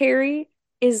 Prince Harry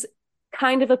is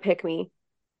kind of a pick me.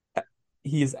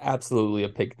 He is absolutely a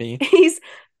pick me. He's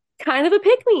kind of a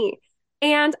pick me.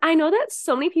 And I know that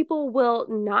so many people will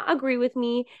not agree with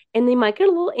me and they might get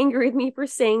a little angry with me for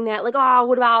saying that, like, oh,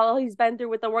 what about all he's been through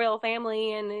with the royal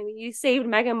family and he saved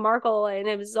Meghan Markle and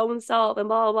his own self and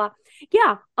blah, blah, blah.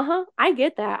 Yeah, uh-huh. I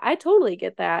get that. I totally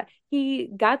get that. He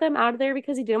got them out of there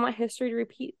because he didn't want history to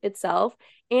repeat itself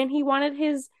and he wanted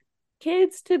his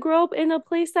kids to grow up in a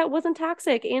place that wasn't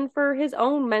toxic and for his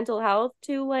own mental health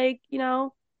to, like,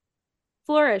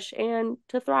 flourish and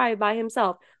to thrive by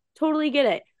himself. Totally get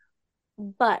it.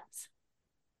 But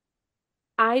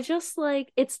I just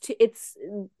like it's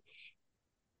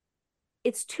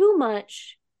too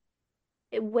much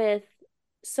with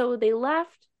so they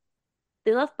left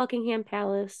Buckingham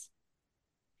Palace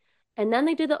and then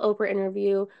they did the Oprah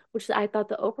interview, which I thought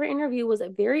the Oprah interview was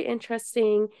very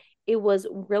interesting. It was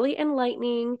really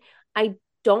enlightening. I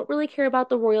don't really care about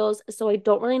the royals, so I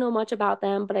don't really know much about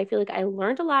them, but I feel like I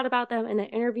learned a lot about them in the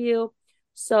interview.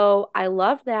 So I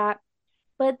loved that.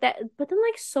 But then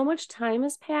like so much time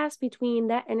has passed between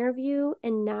that interview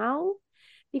and now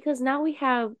because now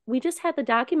we just had the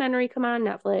documentary come on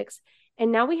Netflix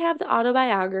and now we have the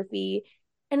autobiography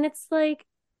and it's like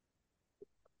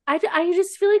I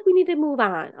just feel like we need to move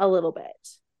on a little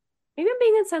bit. Maybe I'm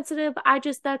being insensitive, but I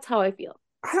just that's how I feel.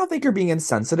 I don't think you're being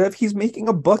insensitive. He's making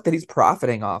a book that he's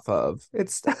profiting off of.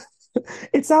 It's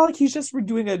it's not like he's just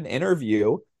doing an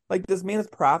interview. Like this man is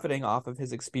profiting off of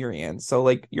his experience. So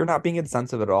like you're not being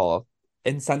insensitive at all.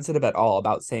 Insensitive at all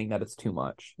about saying that it's too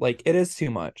much. Like it is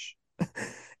too much.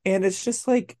 And it's just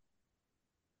like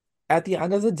at the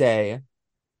end of the day,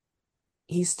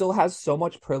 he still has so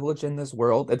much privilege in this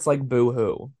world. It's like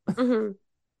boo-hoo. Hmm.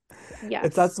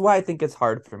 It's Yes. that's why I think it's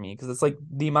hard for me because it's like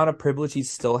the amount of privilege he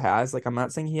still has. Like I'm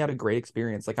not saying he had a great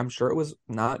experience. Like I'm sure it was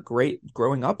not great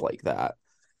growing up like that.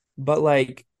 But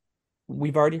like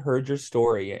we've already heard your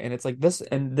story and it's like this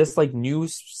like new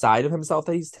side of himself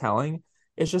that he's telling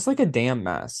is just like a damn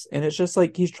mess. And it's just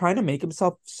like he's trying to make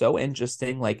himself so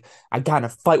interesting. Like I got in a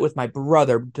fight with my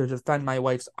brother to defend my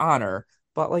wife's honor.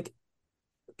 But like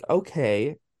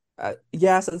okay,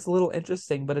 yes, it's a little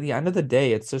interesting, but at the end of the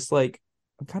day, it's just like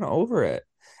I'm kind of over it.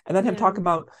 And then him Yeah. talking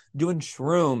about doing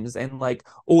shrooms and like,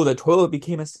 oh, the toilet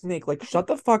became a snake. Like, shut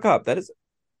the fuck up. That is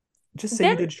just say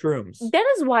you That did shrooms. that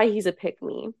is why he's a pick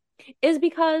me. Is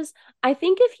because I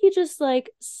think if he just like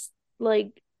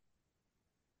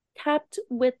kept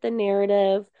with the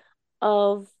narrative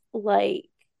of like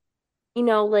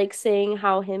like saying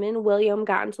how him and William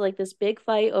got into like this big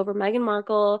fight over Meghan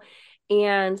Markle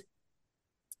and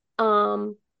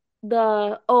um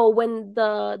when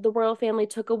the royal family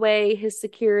took away his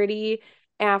security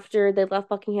after they left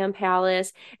Buckingham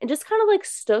Palace and just kind of like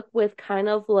stuck with kind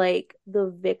of like the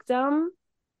victim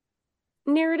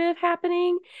narrative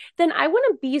happening, then I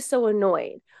wouldn't be so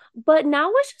annoyed. But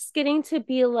now it's just getting to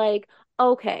be like,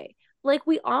 okay, like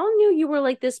we all knew you were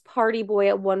like this party boy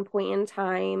at one point in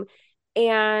time.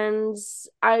 And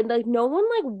I like no one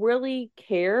like really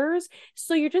cares.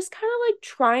 So you're just kind of like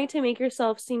trying to make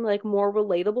yourself seem like more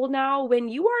relatable now when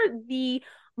you are the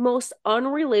most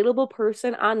unrelatable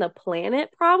person on the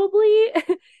planet, probably.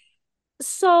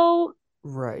 So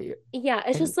Right. yeah,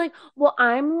 it's And just like, well,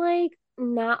 I'm like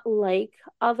not like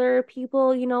other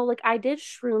people, like I did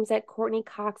shrooms at Courtney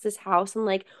Cox's house and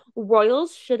like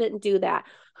royals shouldn't do that.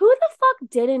 Who the fuck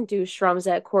didn't do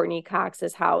shrooms at Courtney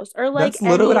Cox's house or like that's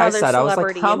literally any what I other said. I was like,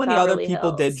 celebrity how in many other Beverly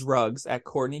people did Hills? drugs at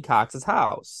Courtney Cox's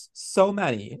house? So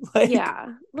many. Like,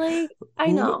 Yeah, like I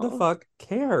who the know fuck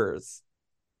cares?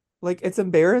 Like, it's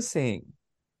embarrassing.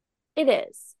 it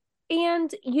is.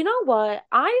 And you know what?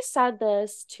 I said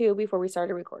this too before we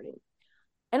started recording,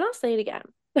 and I'll say it again.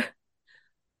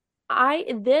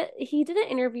 He did an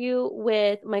interview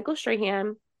with Michael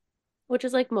Strahan, which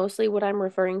is like mostly what I'm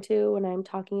referring to when I'm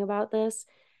talking about this.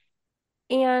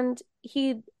 And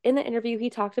he, in the interview, he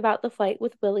talked about the fight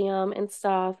with William and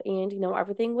stuff and,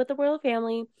 everything with the royal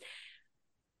family.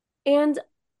 And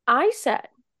I said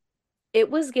it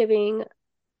was giving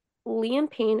Liam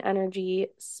Payne energy,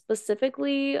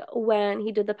 specifically when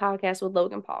he did the podcast with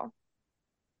Logan Paul.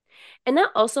 And that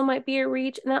also might be a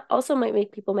reach, and that also might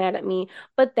make people mad at me,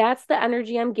 but that's the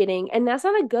energy I'm getting, and that's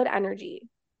not a good energy.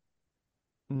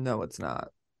 No, it's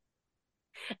not.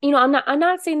 I'm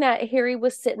not saying that Harry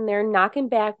was sitting there knocking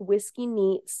back whiskey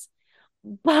neats,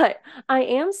 but I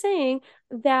am saying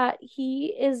that he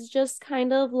is just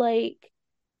kind of like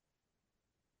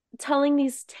telling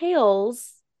these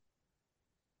tales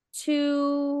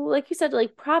to, like you said,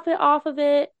 like profit off of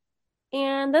it.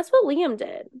 And that's what Liam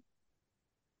did.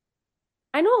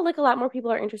 I know like a lot more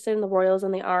people are interested in the Royals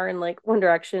than they are in like One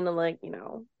Direction and like,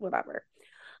 whatever.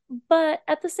 But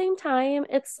at the same time,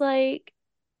 it's like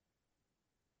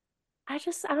I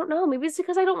don't know. Maybe it's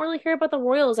because I don't really care about the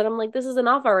Royals and I'm like, this is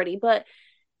enough already. But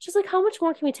just like, how much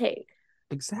more can we take?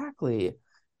 Exactly.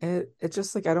 It's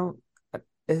just like I don't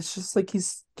it's just like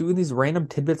he's doing these random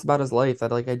tidbits about his life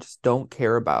that like I just don't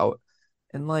care about.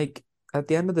 And like at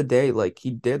the end of the day, like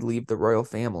he did leave the royal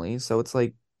family, so it's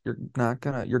like you're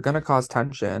gonna cause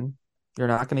tension. You're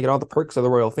not gonna get all the perks of the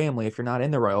royal family if you're not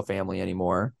in the royal family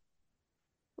anymore.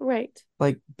 Right.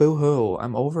 Like boo-hoo,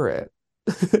 I'm over it.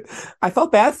 I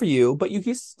felt bad for you, but you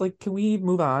just like can we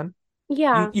move on? You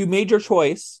Yeah. you made your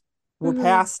choice. We're Hmm.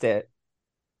 past it.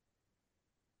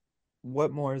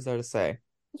 What more is there to say?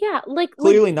 Yeah. Like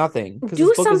Clearly nothing, because this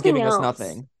do book is something giving us else.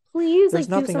 nothing. Please, There's like,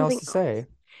 do nothing else something to else. say.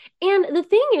 And the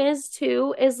thing is,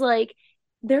 too, is like,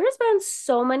 there has been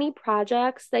so many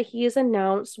projects that he has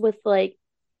announced with like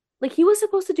he was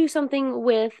supposed to do something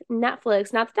with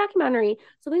Netflix, not the documentary,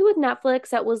 something with Netflix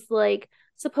that was like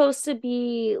supposed to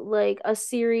be like a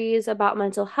series about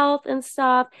mental health and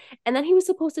stuff. And then he was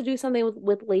supposed to do something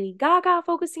with Lady Gaga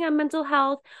focusing on mental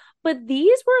health. But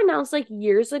these were announced like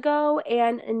years ago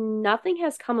and nothing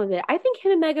has come of it. I think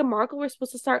him and Meghan Markle were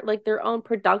supposed to start like their own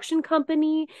production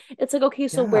company. It's like, okay,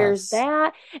 so where's Yes.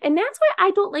 that? And that's why I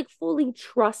don't like fully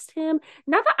trust him.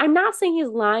 Not that I'm not saying he's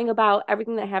lying about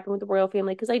everything that happened with the royal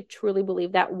family, because I truly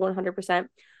believe that 100%.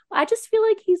 I just feel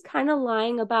like he's kind of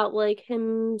lying about like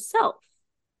himself.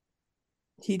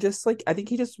 He just like I think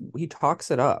he talks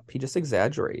it up. He just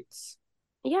exaggerates.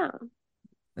 Yeah.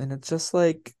 And it's just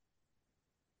like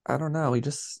I don't know. I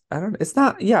don't it's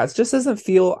not yeah, it just doesn't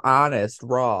feel honest,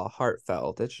 raw,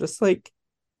 heartfelt. It's just like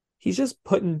he's just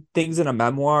putting things in a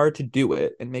memoir to do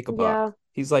it and make a buck. Yeah.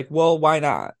 He's like, "Well, why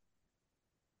not?"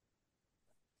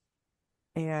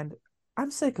 And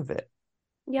I'm sick of it.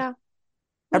 Yeah. Me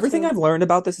Everything too. I've learned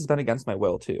about this has been against my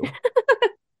will too.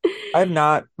 I have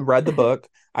not read the book.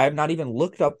 I have not even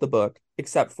looked up the book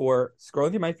except for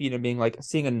scrolling through my feed and being like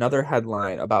seeing another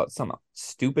headline about some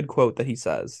stupid quote that he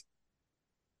says.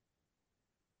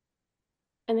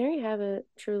 And there you have it,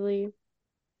 truly.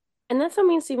 And that's how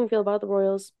me and Steven feel about the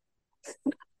Royals.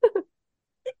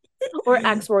 Or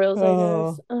ex-royals, I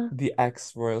guess. Oh, the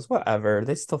ex-royals, whatever.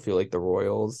 They still feel like the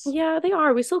royals. Yeah, they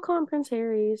are. We still call him Prince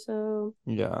Harry, so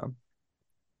Yeah.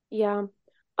 yeah.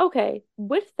 Okay,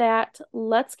 with that,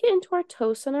 let's get into our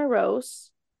toast and our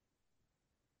roast.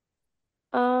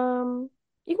 Um,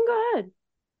 you can go ahead.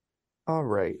 All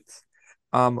right.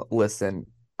 Listen,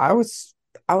 I was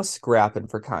I was scrapping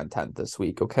for content this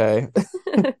week, okay?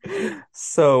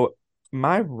 So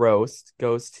my roast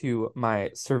goes to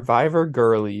my Survivor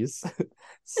girlies,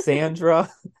 Sandra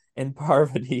and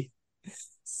Parvati.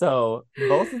 So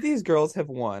both of these girls have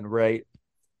won, right?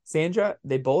 Sandra,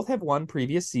 they both have won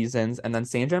previous seasons, and then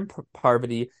Sandra and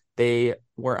Parvati, they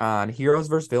were on Heroes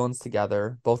versus Villains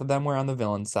together. Both of them were on the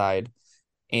villain side,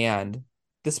 and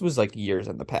this was like years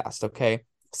in the past, okay?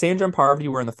 Sandra and Parvati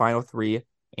were in the final three,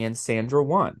 and Sandra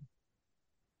won.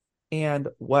 And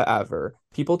whatever.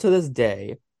 People to this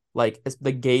day, like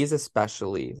the gays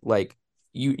especially, like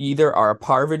you either are a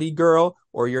Parvati girl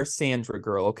or you're a Sandra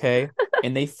girl, okay?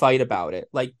 And they fight about it.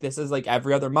 Like this is like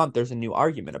every other month there's a new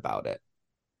argument about it.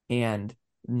 And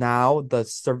now the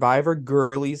Survivor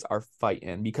girlies are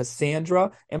fighting because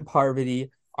Sandra and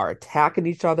Parvati are attacking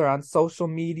each other on social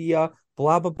media,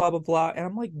 blah blah blah blah blah. And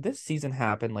I'm like, this season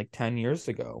happened like 10 years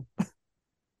ago.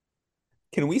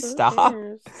 Can we Who stop?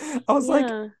 cares? I was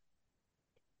like, Yeah.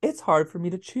 it's hard for me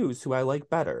to choose who I like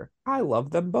better. I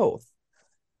love them both.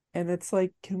 And it's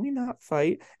like, can we not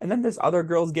fight? And then there's other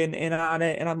girls getting in on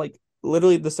it. And I'm like,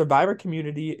 literally, the Survivor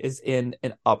community is in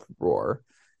an uproar.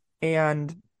 And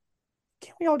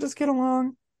can we all just get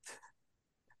along?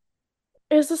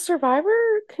 Is the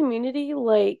Survivor community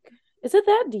like, is it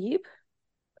that deep?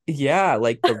 Yeah,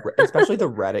 like especially the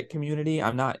Reddit community.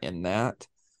 I'm not in that.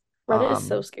 Reddit is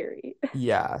so Um, scary.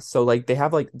 yeah, so like they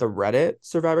have like the Reddit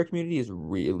Survivor community is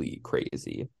really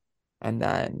crazy. And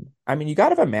then I mean you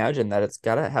gotta imagine that it's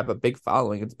gotta have a big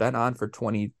following. It's been on for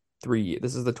 23.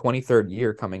 This is the 23rd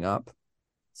year coming up.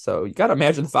 So you gotta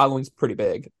imagine the following's pretty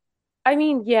big. I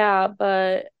mean, yeah,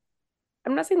 but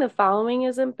I'm not saying the following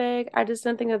isn't big. I just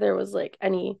didn't think that there was like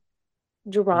any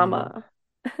Mm. drama.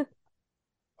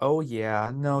 Oh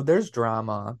yeah, no, there's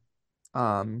drama.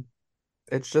 Um,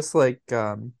 it's just like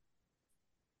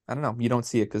I don't know, you don't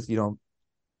see it because you don't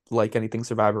like anything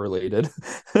Survivor related.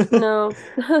 No.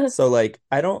 So like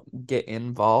I don't get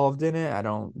involved in it. I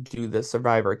don't do the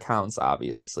Survivor accounts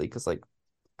obviously because like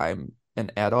I'm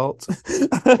an adult.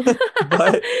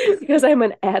 But Because I'm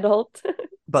an adult.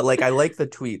 like I like the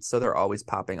tweets so they're always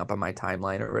popping up on my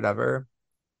timeline or whatever.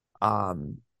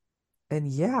 Um and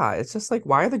yeah, it's just like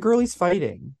why are the girlies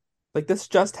fighting? Like this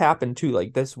just happened too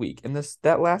like this week and this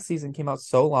that last season came out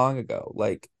so long ago.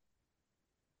 Like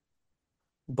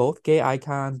both gay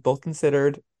icons, both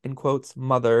considered in quotes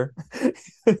mother.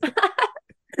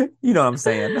 You know what I'm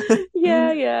saying?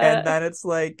 Yeah, And yeah. then it's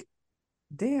like,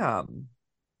 damn,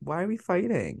 why are we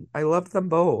fighting? I love them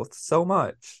both so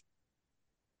much.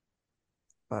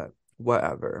 But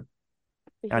whatever.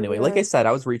 Anyway, like I Yeah. said,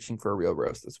 I was reaching for a real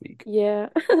roast this week. Yeah.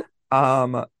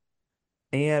 Um,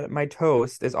 and my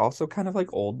toast is also kind of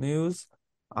like old news.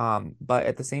 But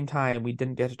at the same time, we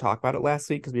didn't get to talk about it last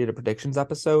week because we did a predictions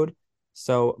episode.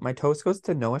 So my toast goes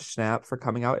to Noah Schnapp for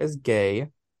coming out as gay.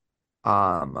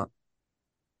 Um,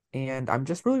 and I'm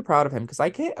just really proud of him because I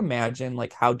can't imagine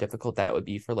like how difficult that would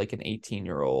be for like an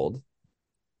 18-year-old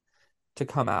to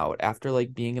come out after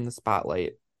like being in the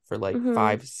spotlight for like hmm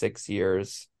 5, 6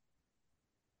 years.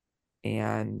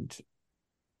 And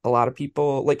a lot of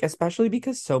people, like, especially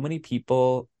because so many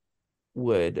people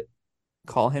would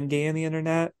call him gay on the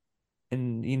internet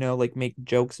and, like make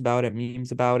jokes about it,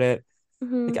 memes about it.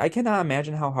 Like, hmm I cannot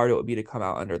imagine how hard it would be to come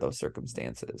out under those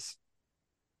circumstances.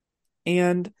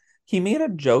 And he made a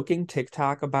joking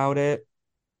TikTok about it.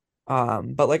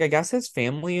 But like I guess his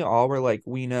family all were like,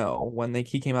 we know when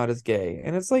he came out as gay.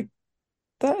 And it's like,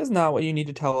 that is not what you need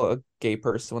to tell a gay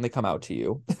person when they come out to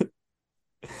you.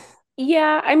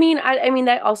 Yeah, I mean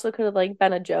that also could have like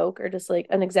been a joke or just like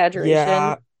an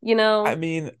Yeah, exaggeration, you I know?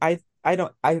 mean, I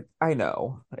don't I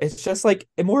know. It's just like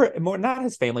more not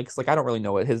his family because like I don't really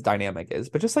know what his dynamic is,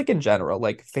 but just like in general,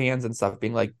 like fans and stuff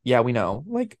being like, yeah, we know.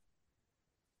 Like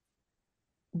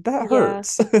that Yeah.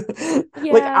 hurts.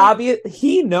 Like Yeah. obvious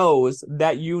he knows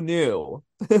that you knew.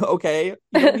 Okay?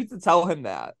 You don't need to tell him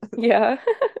that. Yeah.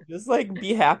 Just like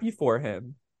be happy for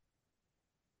him.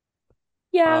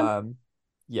 Yeah, Um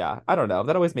yeah, I don't know.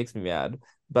 That always makes me mad,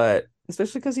 but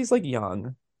especially because he's like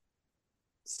young.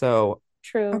 So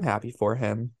I'm true. happy for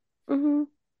him. hmm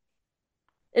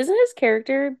Isn't his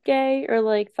character gay or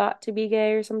like thought to be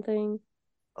gay or something?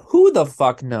 Who the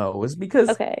fuck knows?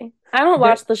 Because Okay. I don't there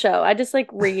watch the show. I just like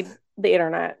read the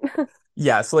internet.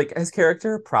 Yeah, so like his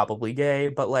character probably gay,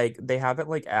 but like they haven't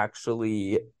like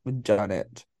actually done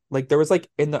it. Like there was like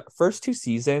in the first two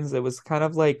seasons, it was kind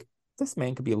of like this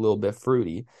man could be a little bit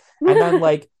fruity. And then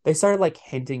like they started like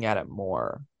hinting at it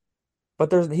more.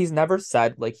 But he's never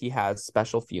said like he has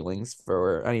special feelings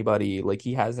for anybody. Like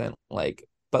he hasn't like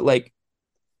but like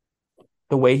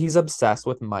the way he's obsessed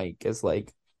with Mike is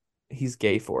like he's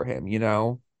gay for him, you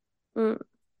know? Mm,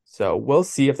 So we'll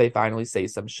see if they finally say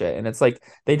some shit. And it's like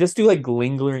they just do like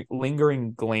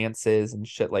lingering glances and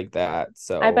shit like that. I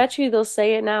So bet you they'll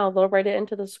say it now. They'll write it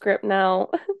into the script now.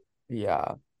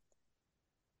 yeah.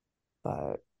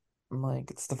 But I'm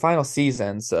like, it's the final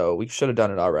season, so we should have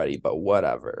done it already, but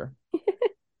whatever.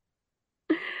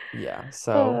 Yeah,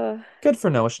 so Uh, good for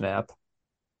Noah Schnapp.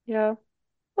 yeah,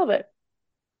 love it.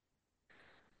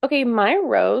 Okay, my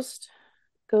roast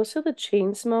goes to the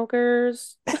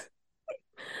Chainsmokers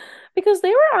because they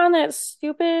were on that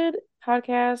stupid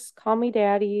podcast, Call Me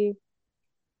Daddy.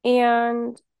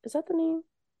 And is that the name?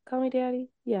 Call Me Daddy?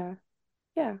 Yeah.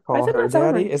 Yeah. Why does Call it her not sound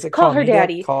daddy. right? Is it Call call her me dad?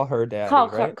 daddy. Call her daddy,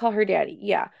 right? Call her daddy.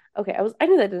 Yeah. Okay. I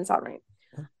knew that didn't sound right.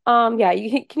 Yeah,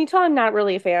 can you tell I'm not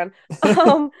really a fan?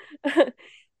 Um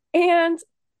and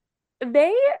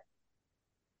they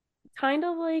kind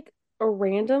of like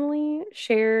randomly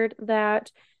shared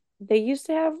that they used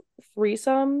to have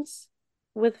threesomes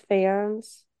with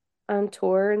fans on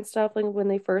tour and stuff like when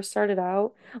they first started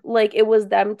out. Like it was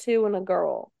them two and a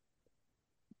girl.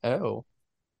 Oh,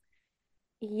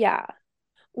 Yeah.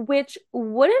 Which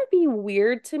wouldn't be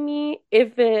weird to me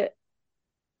if it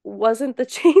wasn't the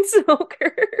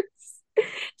Chainsmokers.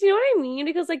 Do you know what I mean?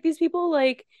 Because like these people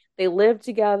like they live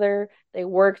together, they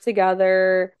work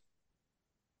together,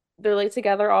 they're like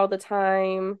together all the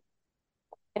time,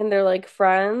 and they're like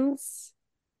friends.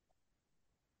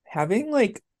 having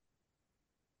like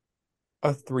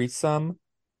a threesome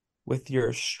with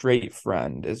your straight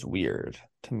friend is weird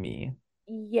to me.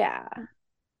 Yeah.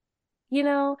 You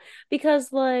know,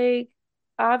 because like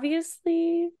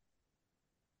obviously,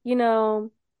 you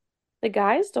know, the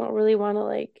guys don't really want to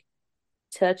like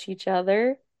touch each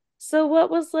other. So what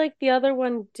was like the other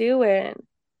one doing?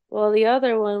 Well, the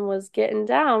other one was getting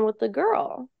down with the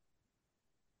girl.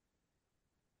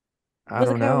 I Was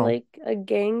it don't kind of know. like a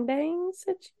gangbang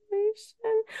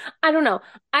situation? I don't know.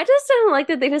 I just didn't like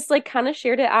that they just like kind of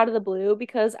shared it out of the blue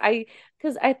because I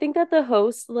think that the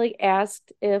host like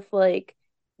asked if like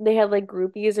they had like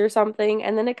groupies or something,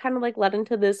 and then it kind of like led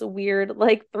into this weird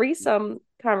like threesome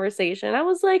conversation. I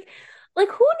was like who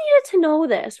needed to know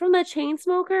this from the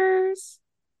Chainsmokers?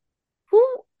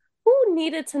 Who who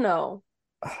needed to know?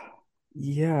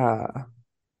 Yeah,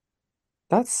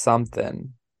 that's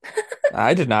something.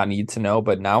 I did not need to know,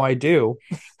 but now I do.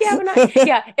 Yeah, but not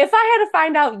yeah. If I had to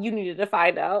find out, you needed to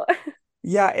find out.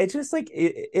 Yeah, it just like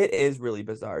it is really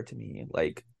bizarre to me.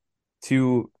 Like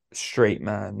two straight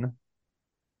men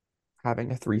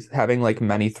having like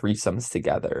many threesomes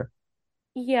together.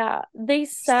 Yeah, they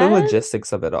Just the said,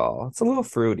 logistics of it all. It's a little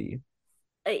fruity.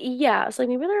 yeah, so like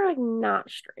maybe they're like not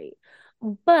straight.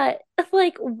 But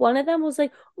like one of them was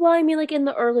like, well, I mean, like in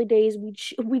the early days,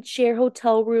 we'd share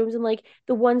hotel rooms, and like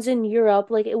the ones in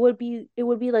Europe, like it would be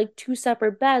like two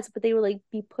separate beds, but they would like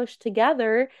be pushed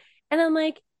together. And I'm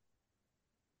like,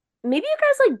 maybe you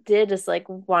guys like did just like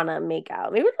want to make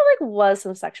out. Maybe there like was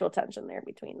some sexual tension there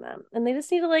between them, and they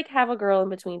just need to like have a girl in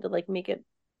between to like make it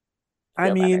I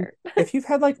feel mean, better. if you've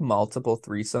had like multiple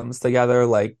threesomes together,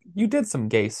 like you did some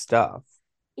gay stuff.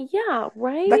 Yeah,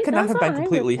 That right. could not That's have what been I would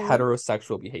completely think.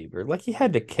 heterosexual behavior. Like you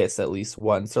had to kiss at least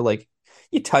once, or like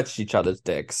you touched each other's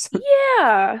dicks.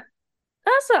 Yeah,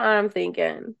 that's what I'm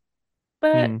thinking.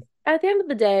 But Hmm. at the end of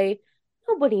the day,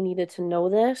 nobody needed to know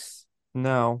this.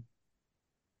 No,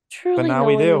 but Truly, now no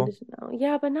we one do. needed to know.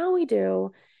 Yeah, but now we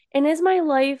do. And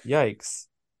Yikes.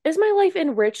 is my life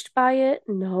enriched by it?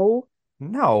 No.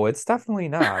 No, it's definitely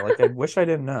not. Like I wish I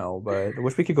didn't know, but I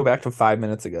wish we could go back to 5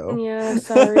 minutes ago. Yeah,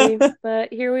 sorry.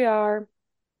 But here we are.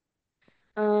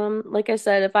 Like I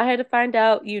said, if I had to find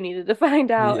out, you needed to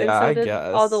find out, and Yeah, so I did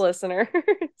all the guess. listeners.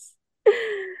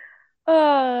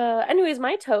 Anyways,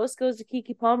 my toast goes to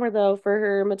Kiki Palmer though for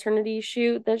her maternity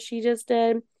shoot that she just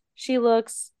did. She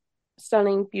looks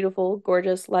stunning, beautiful,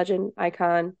 gorgeous, legend,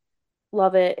 icon.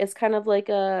 Love it. It's kind of like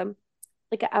an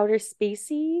outer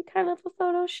spacey kind of a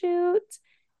photo shoot.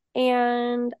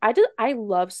 And I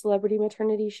love celebrity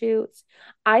maternity shoots.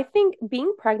 I think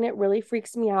being pregnant really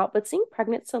freaks me out, but seeing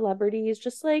pregnant celebrities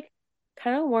just like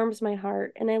kind of warms my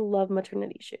heart, and I love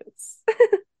maternity shoots.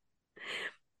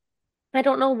 I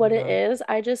don't know what it Yeah. is.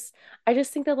 I just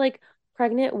think that like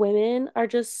pregnant women are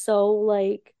just so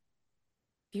like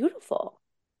beautiful.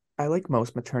 I like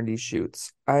most maternity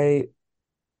shoots. I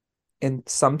And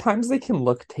sometimes they can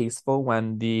look tasteful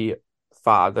when the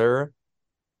father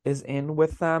is in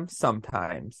with them,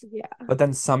 sometimes. Yeah. But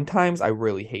then sometimes I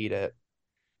really hate it.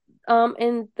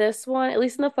 In this one, at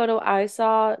least in the photo I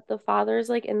saw, the father's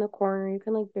like in the corner. You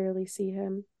can like barely see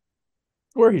him.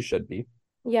 Where he should be.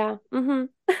 Yeah. Mm-hmm.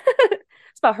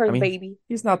 It's about her I mean, baby.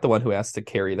 he's not the one who has to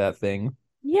carry that thing.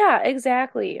 Yeah,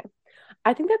 exactly.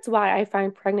 I think that's why I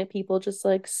find pregnant people just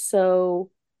like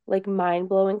so like mind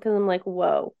blowing because I'm like,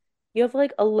 whoa, you have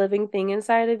like a living thing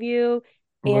inside of you,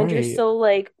 and you're Right. still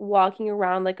like walking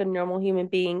around like a normal human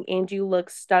being, and you look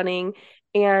stunning,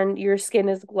 and your skin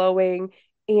is glowing.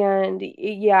 And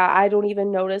yeah, I don't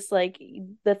even notice like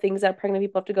the things that pregnant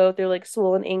people have to go through, like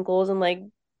swollen ankles and like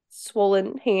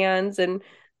swollen hands and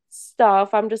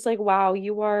stuff. I'm just like, wow,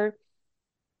 you are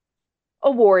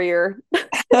a warrior.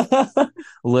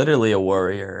 Literally a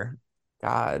warrior.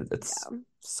 God, it's Yeah.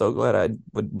 so glad I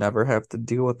would never have to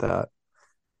deal with that.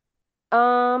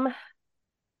 Um,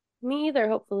 Me either,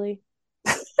 hopefully.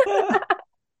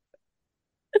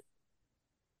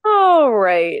 All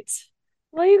right.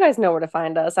 Well, you guys know where to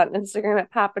find us on Instagram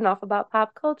at Popping Off About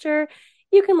Pop Culture.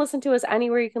 You can listen to us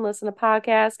anywhere you can listen to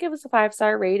podcasts. Give us a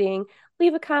 5-star rating.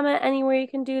 Leave a comment anywhere you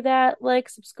can do that. Like,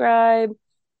 subscribe,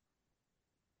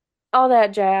 all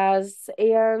that jazz.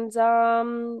 And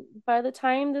by the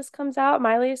time this comes out,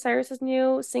 Miley Cyrus's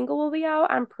new single will be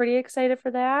out. I'm pretty excited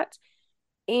for that.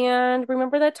 And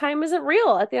remember that time isn't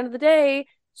real at the end of the day.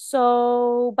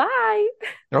 So, bye.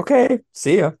 Okay,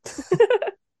 see ya.